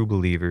the True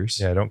Believers.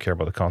 Yeah, I don't care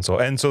about the console.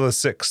 And so the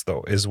 6th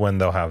though is when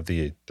they'll have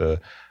the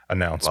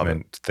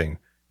announcement thing.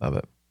 Love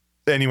it.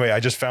 Anyway, I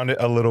just found it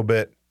a little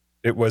bit.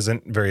 It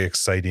wasn't very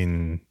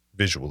exciting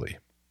visually.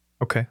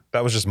 Okay.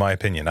 That was just my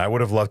opinion. I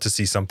would have loved to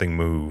see something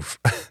move.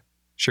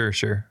 Sure.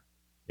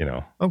 You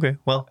know, Okay.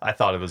 Well, I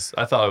thought it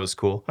was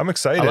cool. I'm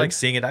excited. I like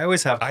seeing it. I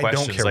always have I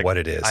questions. don't care like, what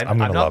it is. I'm I'm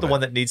gonna not love the it.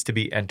 one that needs to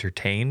be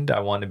entertained. I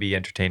want to be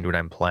entertained when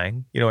I'm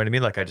playing. You know what I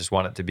mean? Like I just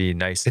want it to be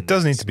nice. It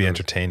does need to be smooth.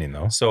 entertaining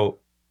though. So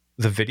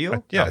the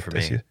video, Yeah, not for I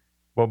see me. it.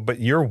 Well,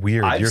 but you're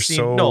weird. I've You're seen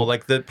so no,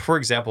 like for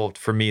example,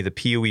 for me, the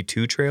PoE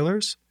 2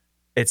 trailers,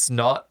 it's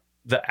not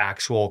the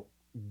actual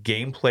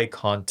gameplay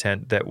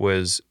content that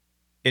was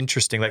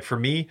interesting. Like for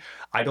me,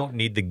 I don't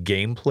need the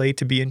gameplay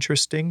to be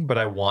interesting, but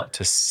I want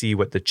to see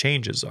what the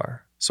changes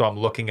are. So I'm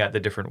looking at the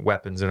different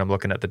weapons and I'm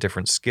looking at the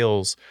different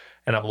skills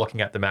and I'm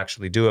looking at them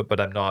actually do it, but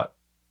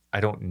I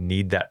don't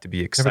need that to be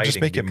Yeah, exciting. but just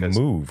make it because-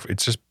 move.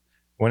 It's just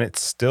when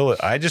it's still.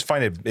 I just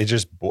find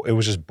it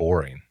was just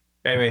boring.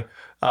 Anyway,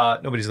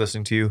 nobody's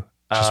listening to you.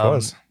 Just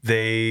was.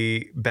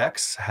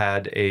 Bex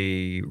had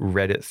a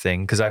Reddit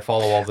thing because I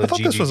follow all the I thought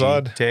GGG this was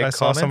odd. tag I saw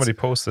comments, somebody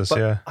post this. but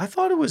Yeah. I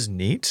thought it was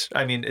neat.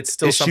 I mean, it's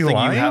still Is she something you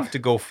lying? have to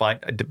go find.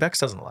 Bex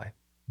doesn't lie.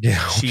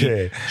 Yeah. She-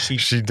 Okay. she-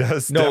 She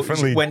does No,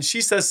 definitely. when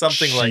she says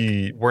something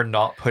she- like "we're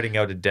not putting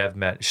out a dev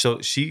met," so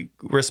she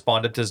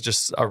responded to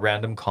just a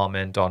random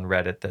comment on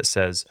Reddit that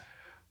says,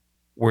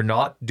 "We're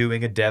not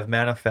doing a dev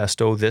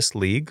manifesto this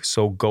league,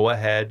 so go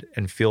ahead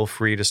and feel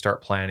free to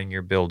start planning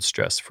your build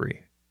stress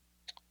free."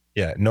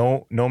 Yeah.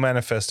 No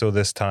manifesto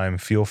this time.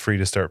 Feel free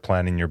to start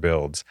planning your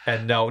builds.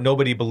 And no,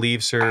 nobody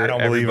believes her. I don't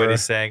believe her.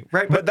 Everybody's saying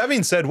right, But that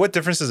being said, what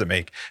difference does it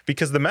make?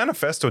 Because the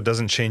manifesto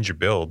doesn't change your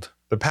build.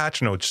 The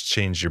patch notes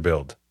change your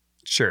build.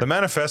 sure. The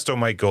manifesto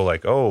might go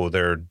like, oh,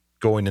 they're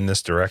going in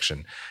this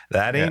direction.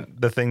 That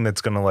ain't the thing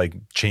that's going to like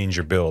change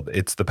your build.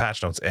 It's the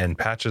patch notes and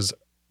patches,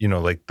 you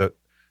know, like the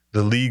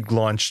league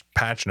launched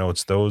patch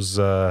notes, those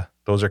are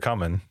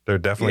coming. They're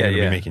definitely going to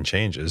Yeah. be making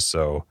changes.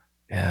 So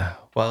Yeah.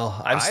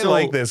 Well, I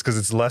like this because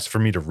it's less for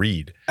me to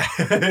read.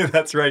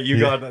 That's right. You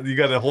Yeah.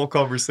 got a whole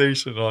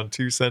conversation on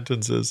 2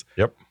 sentences.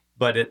 Yep.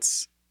 But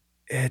it's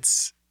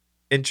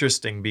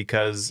interesting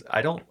because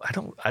I don't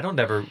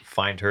ever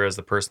find her as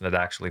the person that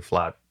actually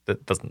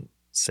that doesn't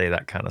say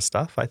that kind of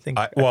stuff. I think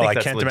I think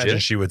that's can't legit. imagine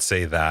she would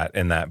say that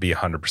and that be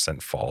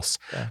 100% false.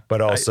 Yeah.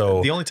 But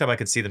also, the only time I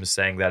could see them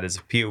saying that is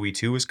if PoE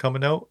 2 was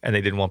coming out and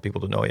they didn't want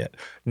people to know yet.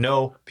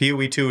 No,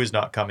 PoE 2 is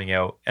not coming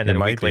out. And then It a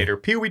might week be. later,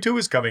 PoE 2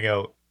 is coming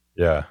out.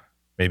 yeah,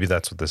 maybe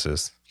that's what this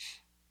is.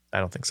 I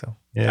don't think so.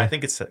 Yeah. I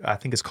think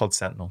it's called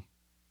Sentinel.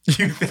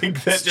 You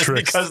think that just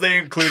Tricks. because they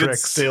included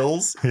Tricks.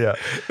 stills? Yeah.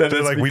 that They're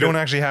it's like, we because- don't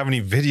actually have any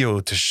video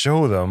to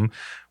show them.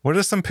 What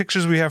are some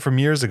pictures we have from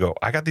years ago?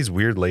 I got these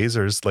weird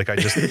lasers. Like I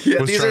just Yeah,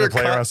 was these trying are to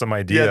play cut- around some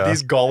idea. Yeah,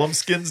 these Gollum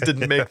skins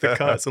didn't make the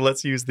cut, so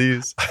let's use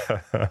these.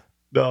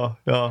 No.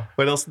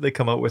 What else did they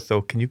come out with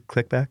though? Can you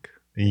click back?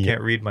 I Yeah.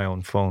 can't read my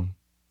own phone.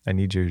 I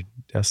need your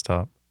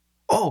desktop.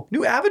 Oh,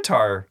 new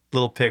avatar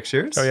little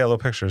pictures. Oh yeah, little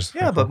pictures.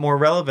 Yeah, but more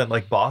relevant,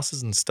 like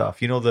bosses and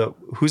stuff. You know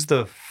who's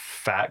the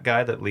fat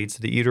guy that leads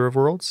the Eater of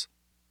Worlds?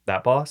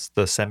 That boss,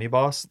 the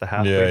semi-boss, the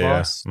halfway Yeah,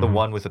 boss, the mhm.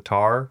 one with the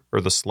tar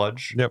or the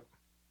sludge. Yep.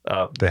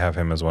 They have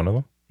him as one of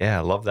them. Yeah,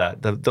 I love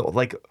that. The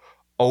like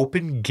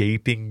open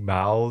gaping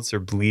mouths or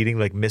bleeding,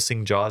 like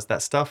missing jaws,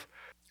 that stuff.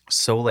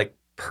 So like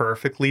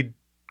perfectly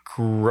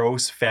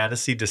gross,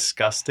 fantasy,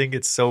 disgusting.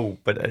 It's so,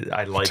 but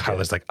I like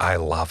Tyler's it. like, I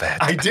love it.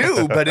 I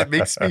do, but it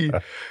makes me,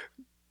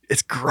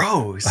 it's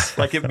gross.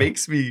 Like it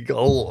makes me go,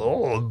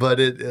 oh, but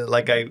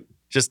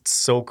just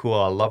so cool.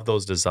 I love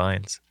those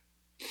designs.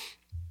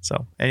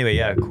 So anyway,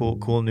 yeah,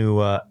 cool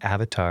new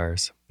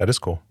avatars. That is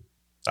cool.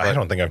 I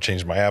don't think I've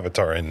changed my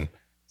avatar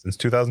since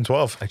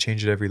 2012. I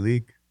change it every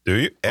league. Do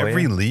you?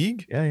 Every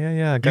league?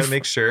 Yeah. I got to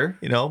make sure,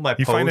 my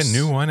You posts. find a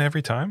new one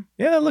every time?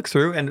 Yeah, I look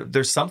through and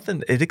there's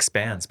something, it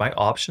expands. My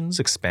options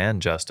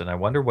expand, Justin. I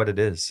wonder what it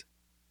is.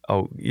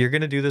 Oh, you're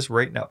going to do this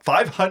right now.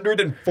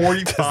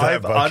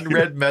 545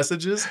 unread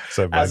messages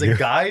as a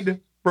guide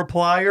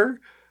replier,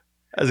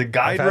 as a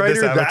guide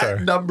writer.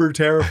 That number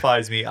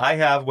terrifies me. I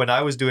have, when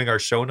I was doing our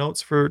show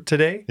notes for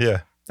today,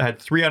 I had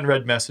 3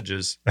 unread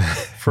messages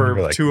for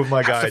like, 2 of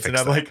my guides. And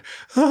I'm like,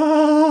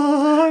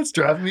 it's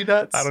driving me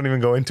nuts. I don't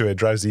even go into it. It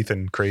drives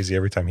Ethan crazy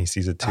every time he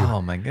sees it too.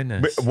 Oh my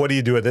goodness. But what do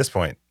you do at this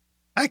point?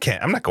 I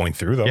can't. I'm not going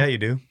through them. Yeah, you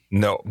do.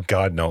 No,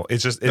 God, no.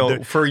 It's just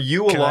for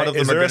you. A lot of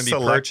them are going to be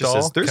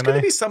purchases. There's going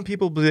to be some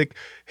people be like,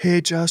 "Hey,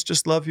 Josh,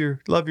 just love your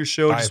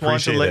show. Just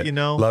wanted to let you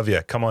know. Love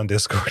you. Come on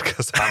Discord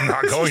because I'm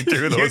not going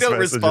through those. You don't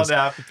messages. Respond to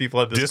half the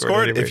people on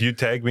Discord. Anyway. If you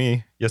tag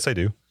me, yes, I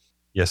do.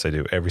 Yes, I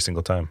do every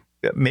single time.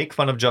 Make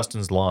fun of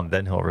Justin's lawn,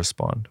 then he'll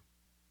respond.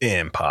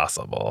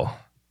 Impossible.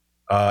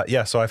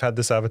 So I've had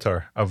this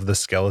avatar of the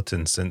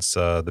skeleton since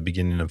the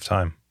beginning of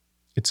time.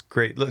 It's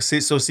great. Look,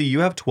 see, you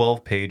have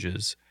 12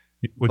 pages.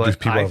 But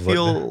I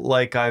feel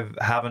like I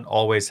haven't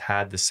always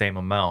had the same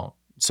amount.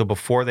 So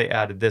before they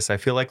added this, I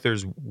feel like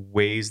there's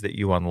ways that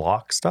you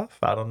unlock stuff.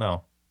 I don't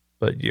know.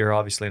 But you're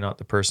obviously not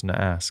the person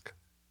to ask.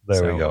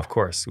 There we go. Of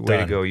course. Way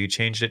to go. You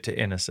changed it to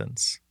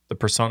innocence. The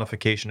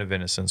personification of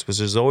innocence, which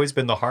has always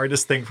been the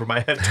hardest thing for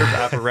my head to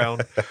wrap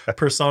around.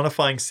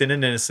 Personifying sin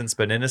and innocence,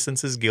 but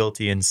innocence is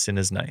guilty and sin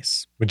is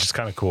nice. Which is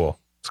kind of cool.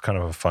 It's kind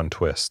of a fun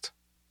twist.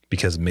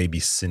 Because maybe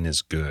sin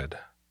is good.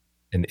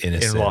 And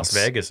innocence. In Las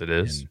Vegas it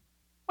is.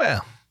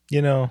 Well,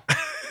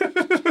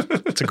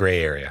 it's a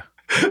gray area.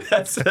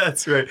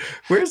 That's right.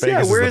 Where is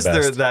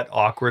there that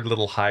awkward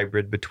little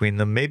hybrid between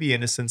them? Maybe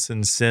innocence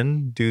and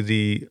sin do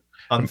the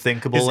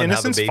unthinkable and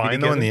have a baby together. Innocence fine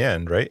though in the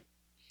end, right?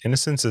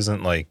 Innocence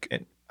isn't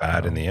like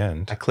bad in the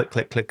end. I click,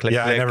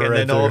 yeah, and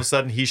then all of a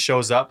sudden he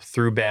shows up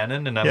through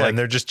Bannon, and I'm like, and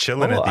they're just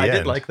chilling at the end. I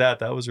did like that.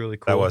 That was really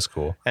cool. That was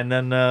cool. And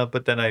then,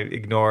 but then I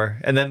ignore,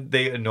 and then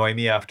they annoy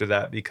me after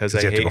that because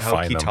I hate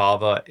how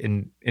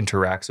Kitava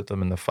interacts with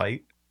them in the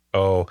fight.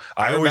 Oh,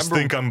 I always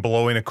think I'm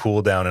blowing a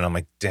cooldown and I'm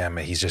like, damn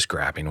it, he's just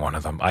grabbing one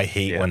of them. I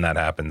hate when that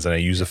happens. And I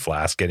use a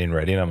flask getting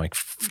ready and I'm like,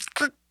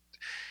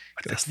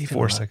 that's even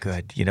 4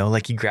 seconds. Good.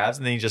 Like he grabs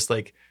and then he just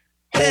like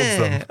holds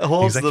them.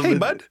 He's like, hey,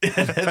 bud.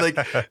 And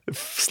like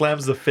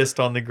slams the fist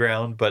on the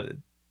ground. But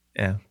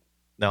yeah,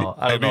 no,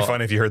 I don't know. It'd be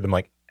fun if you heard them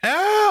like,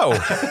 ow.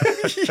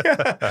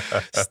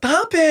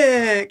 Stop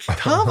it,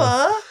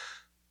 Kitava.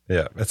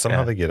 Yeah, that's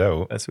somehow they get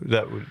out. That's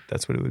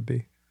what it would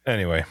be.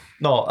 Anyway.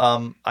 No,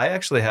 I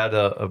actually had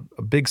a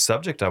big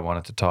subject I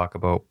wanted to talk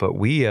about, but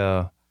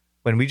when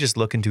we just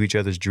look into each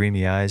other's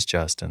dreamy eyes,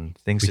 Justin,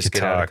 things just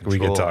get out of control.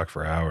 We could talk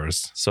for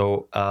hours.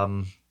 So,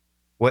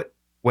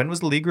 when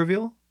was the league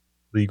reveal?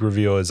 League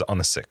reveal is on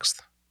the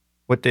 6th.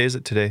 What day is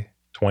it today?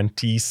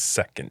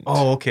 22nd.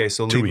 Oh, okay.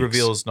 So league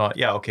reveal is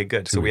not, okay,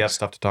 good. So we have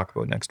stuff to talk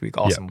about next week.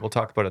 Awesome. We'll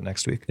talk about it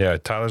next week. Yeah,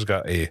 Tyler's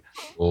got a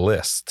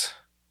list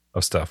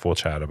of stuff we'll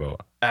chat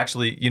about.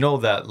 Actually,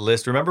 that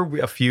list, remember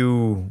a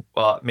few,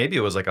 maybe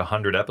it was like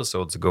 100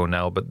 episodes ago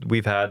now, but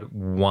we've had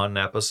one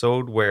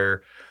episode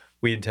where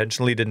we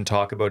intentionally didn't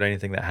talk about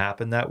anything that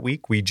happened that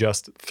week. We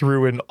just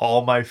threw in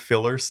all my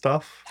filler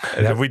stuff.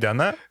 Have we done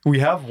that? We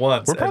have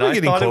once. We're probably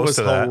getting close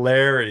to that. I thought it was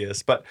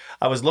hilarious, but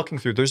I was looking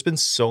through. There's been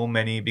so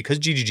many, because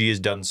GGG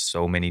has done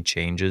so many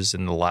changes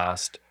in the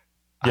last,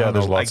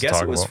 there's lots I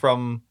guess it was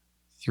from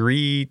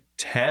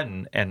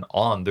 310 and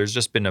on. There's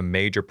just been a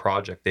major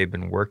project they've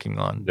been working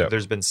on. Yep.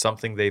 There's been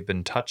something they've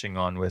been touching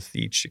on with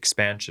each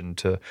expansion,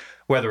 to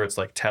whether it's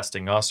like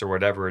testing us or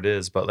whatever it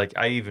is. But like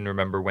I even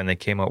remember when they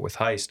came out with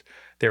Heist,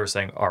 they were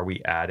saying, are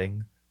we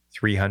adding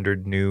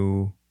 300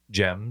 new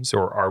gems,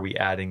 or are we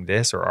adding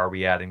this, or are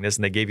we adding this?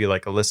 And they gave you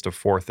like a list of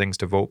 4 things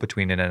to vote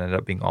between, and it ended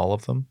up being all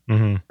of them.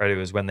 Mm-hmm. Right? It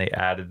was when they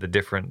added the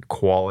different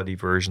quality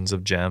versions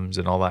of gems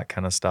and all that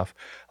kind of stuff.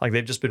 Like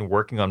they've just been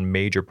working on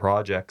major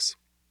projects.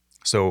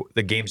 So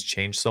the game's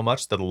changed so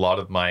much that a lot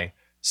of my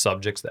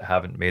subjects that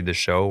haven't made the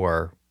show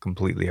are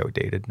completely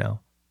outdated now.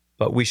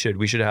 But we should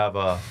have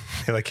a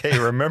like, hey,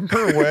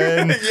 remember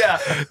when? Yeah,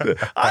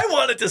 I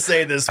wanted to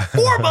say this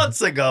 4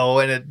 months ago,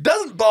 and it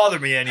doesn't bother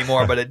me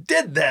anymore, but it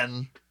did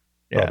then.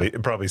 Yeah.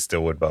 It probably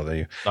still would bother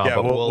you.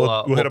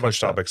 We'll hit a bunch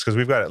of topics because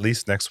we've got at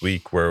least next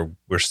week where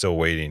we're still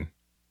waiting,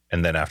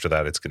 and then after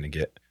that, it's going to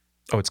get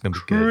it's going to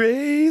be good.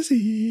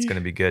 Crazy. It's going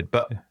to be good.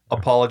 But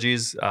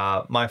apologies,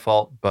 my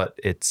fault. But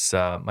it's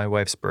my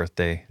wife's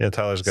birthday. Yeah,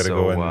 Tyler's got to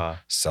go and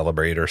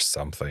celebrate or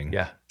something.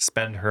 Yeah,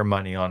 spend her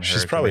money on her.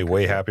 She's probably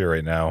way happier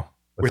right now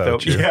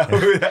without you.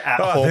 at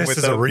home this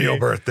is a without real me.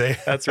 birthday.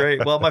 That's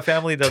right. Well, my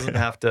family doesn't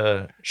have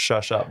to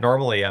shush up.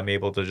 Normally, I'm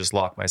able to just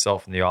lock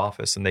myself in the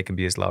office and they can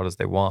be as loud as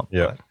they want.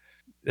 Yeah.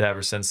 But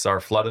ever since our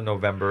flood in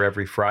November,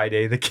 every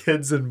Friday, the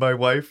kids and my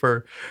wife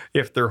are,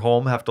 if they're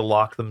home, have to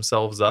lock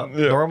themselves up.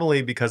 Yeah.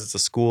 Normally, because it's a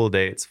school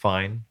day, it's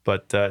fine.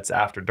 But it's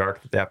after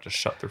dark that they have to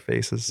shut their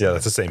faces. Yeah,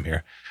 that's the same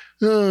here.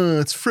 Oh,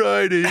 it's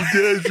Friday.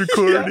 Dad's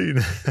recording.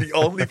 The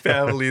only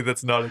family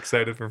that's not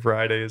excited for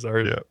Friday is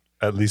ours. Yeah.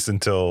 At least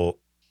until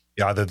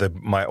either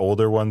my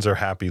older ones are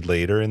happy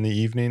later in the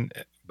evening,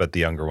 but the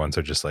younger ones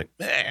are just like,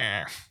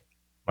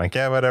 like,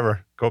 yeah,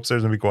 whatever. Go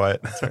upstairs and be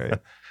quiet. That's right.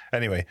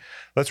 Anyway,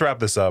 let's wrap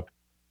this up.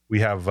 We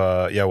have,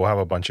 we'll have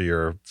a bunch of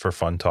your for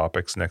fun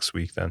topics next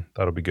week then.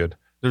 That'll be good.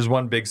 There's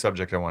one big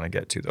subject I want to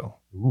get to, though.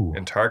 Ooh.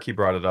 And Tarky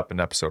brought it up in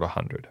episode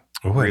 100.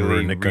 Ooh,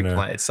 Really we're gonna-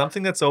 replan- It's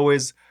something that's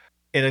always,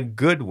 in a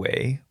good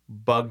way,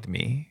 bugged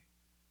me,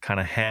 kind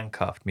of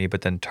handcuffed me.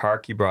 But then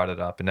Tarky brought it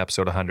up in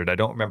episode 100. I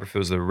don't remember if it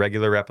was the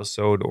regular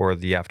episode or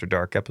the After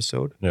Dark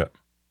episode. Yeah.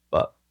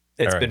 But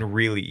it's All right. been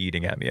really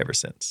eating at me ever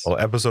since. Well,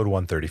 episode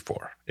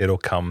 134, it'll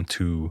come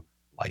to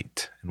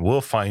light and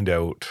we'll find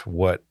out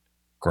what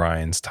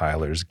grinds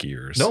Tyler's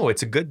gears. No,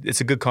 it's a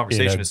good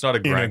conversation. It's not a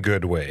in a grind.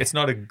 good way. It's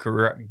not a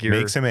gear.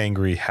 Makes him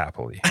angry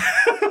happily.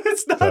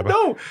 It's not. Tyler.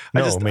 No,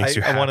 No, it makes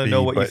you happy. I want to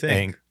know what you but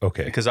think.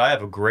 Okay. Because I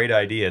have a great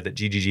idea that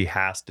GGG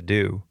has to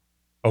do.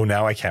 Oh,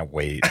 now I can't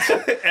wait.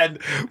 And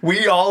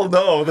we all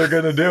know they're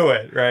going to do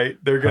it, right?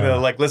 They're going to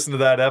like listen to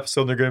that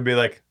episode. And they're going to be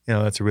like,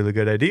 that's a really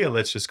good idea.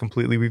 Let's just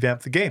completely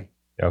revamp the game.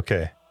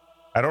 Okay.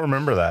 I don't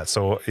remember that.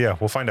 So yeah,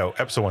 we'll find out.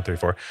 Episode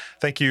 134.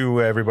 Thank you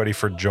everybody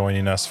for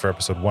joining us for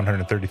episode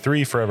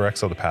 133, Forever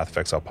Excel, the Path of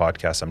Excel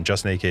podcast. I'm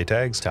Justin, AK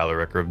Tags. Tyler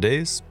Record of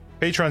Days.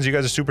 Patrons, you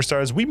guys are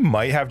superstars. We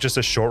might have just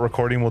a short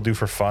recording we'll do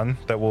for fun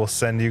that we'll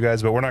send you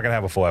guys, but we're not going to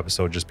have a full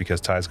episode just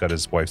because Ty's got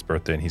his wife's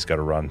birthday and he's got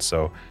to run.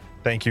 So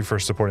thank you for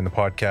supporting the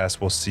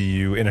podcast. We'll see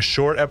you in a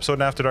short episode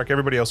in After Dark.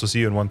 Everybody else will see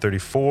you in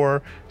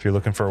 134. If you're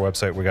looking for our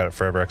website, we got it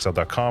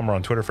foreverxl.com. We're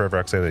on Twitter,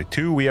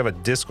 foreverxl2. We have a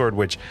Discord,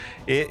 which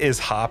it is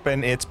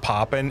hopping. It's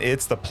popping.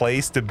 It's the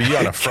place to be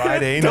on a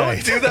Friday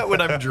night. Don't do that when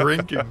I'm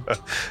drinking.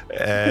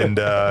 And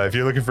if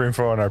you're looking for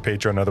info on our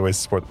Patreon and other ways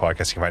to support the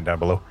podcast, you can find it down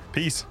below.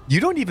 Peace. You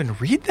don't even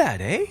read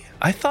that, eh?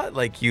 I thought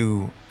I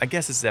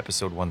guess it's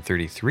episode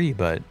 133,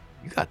 but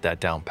you got that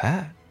down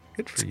pat.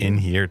 Good for you. In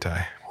here,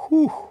 Ty.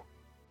 Whew.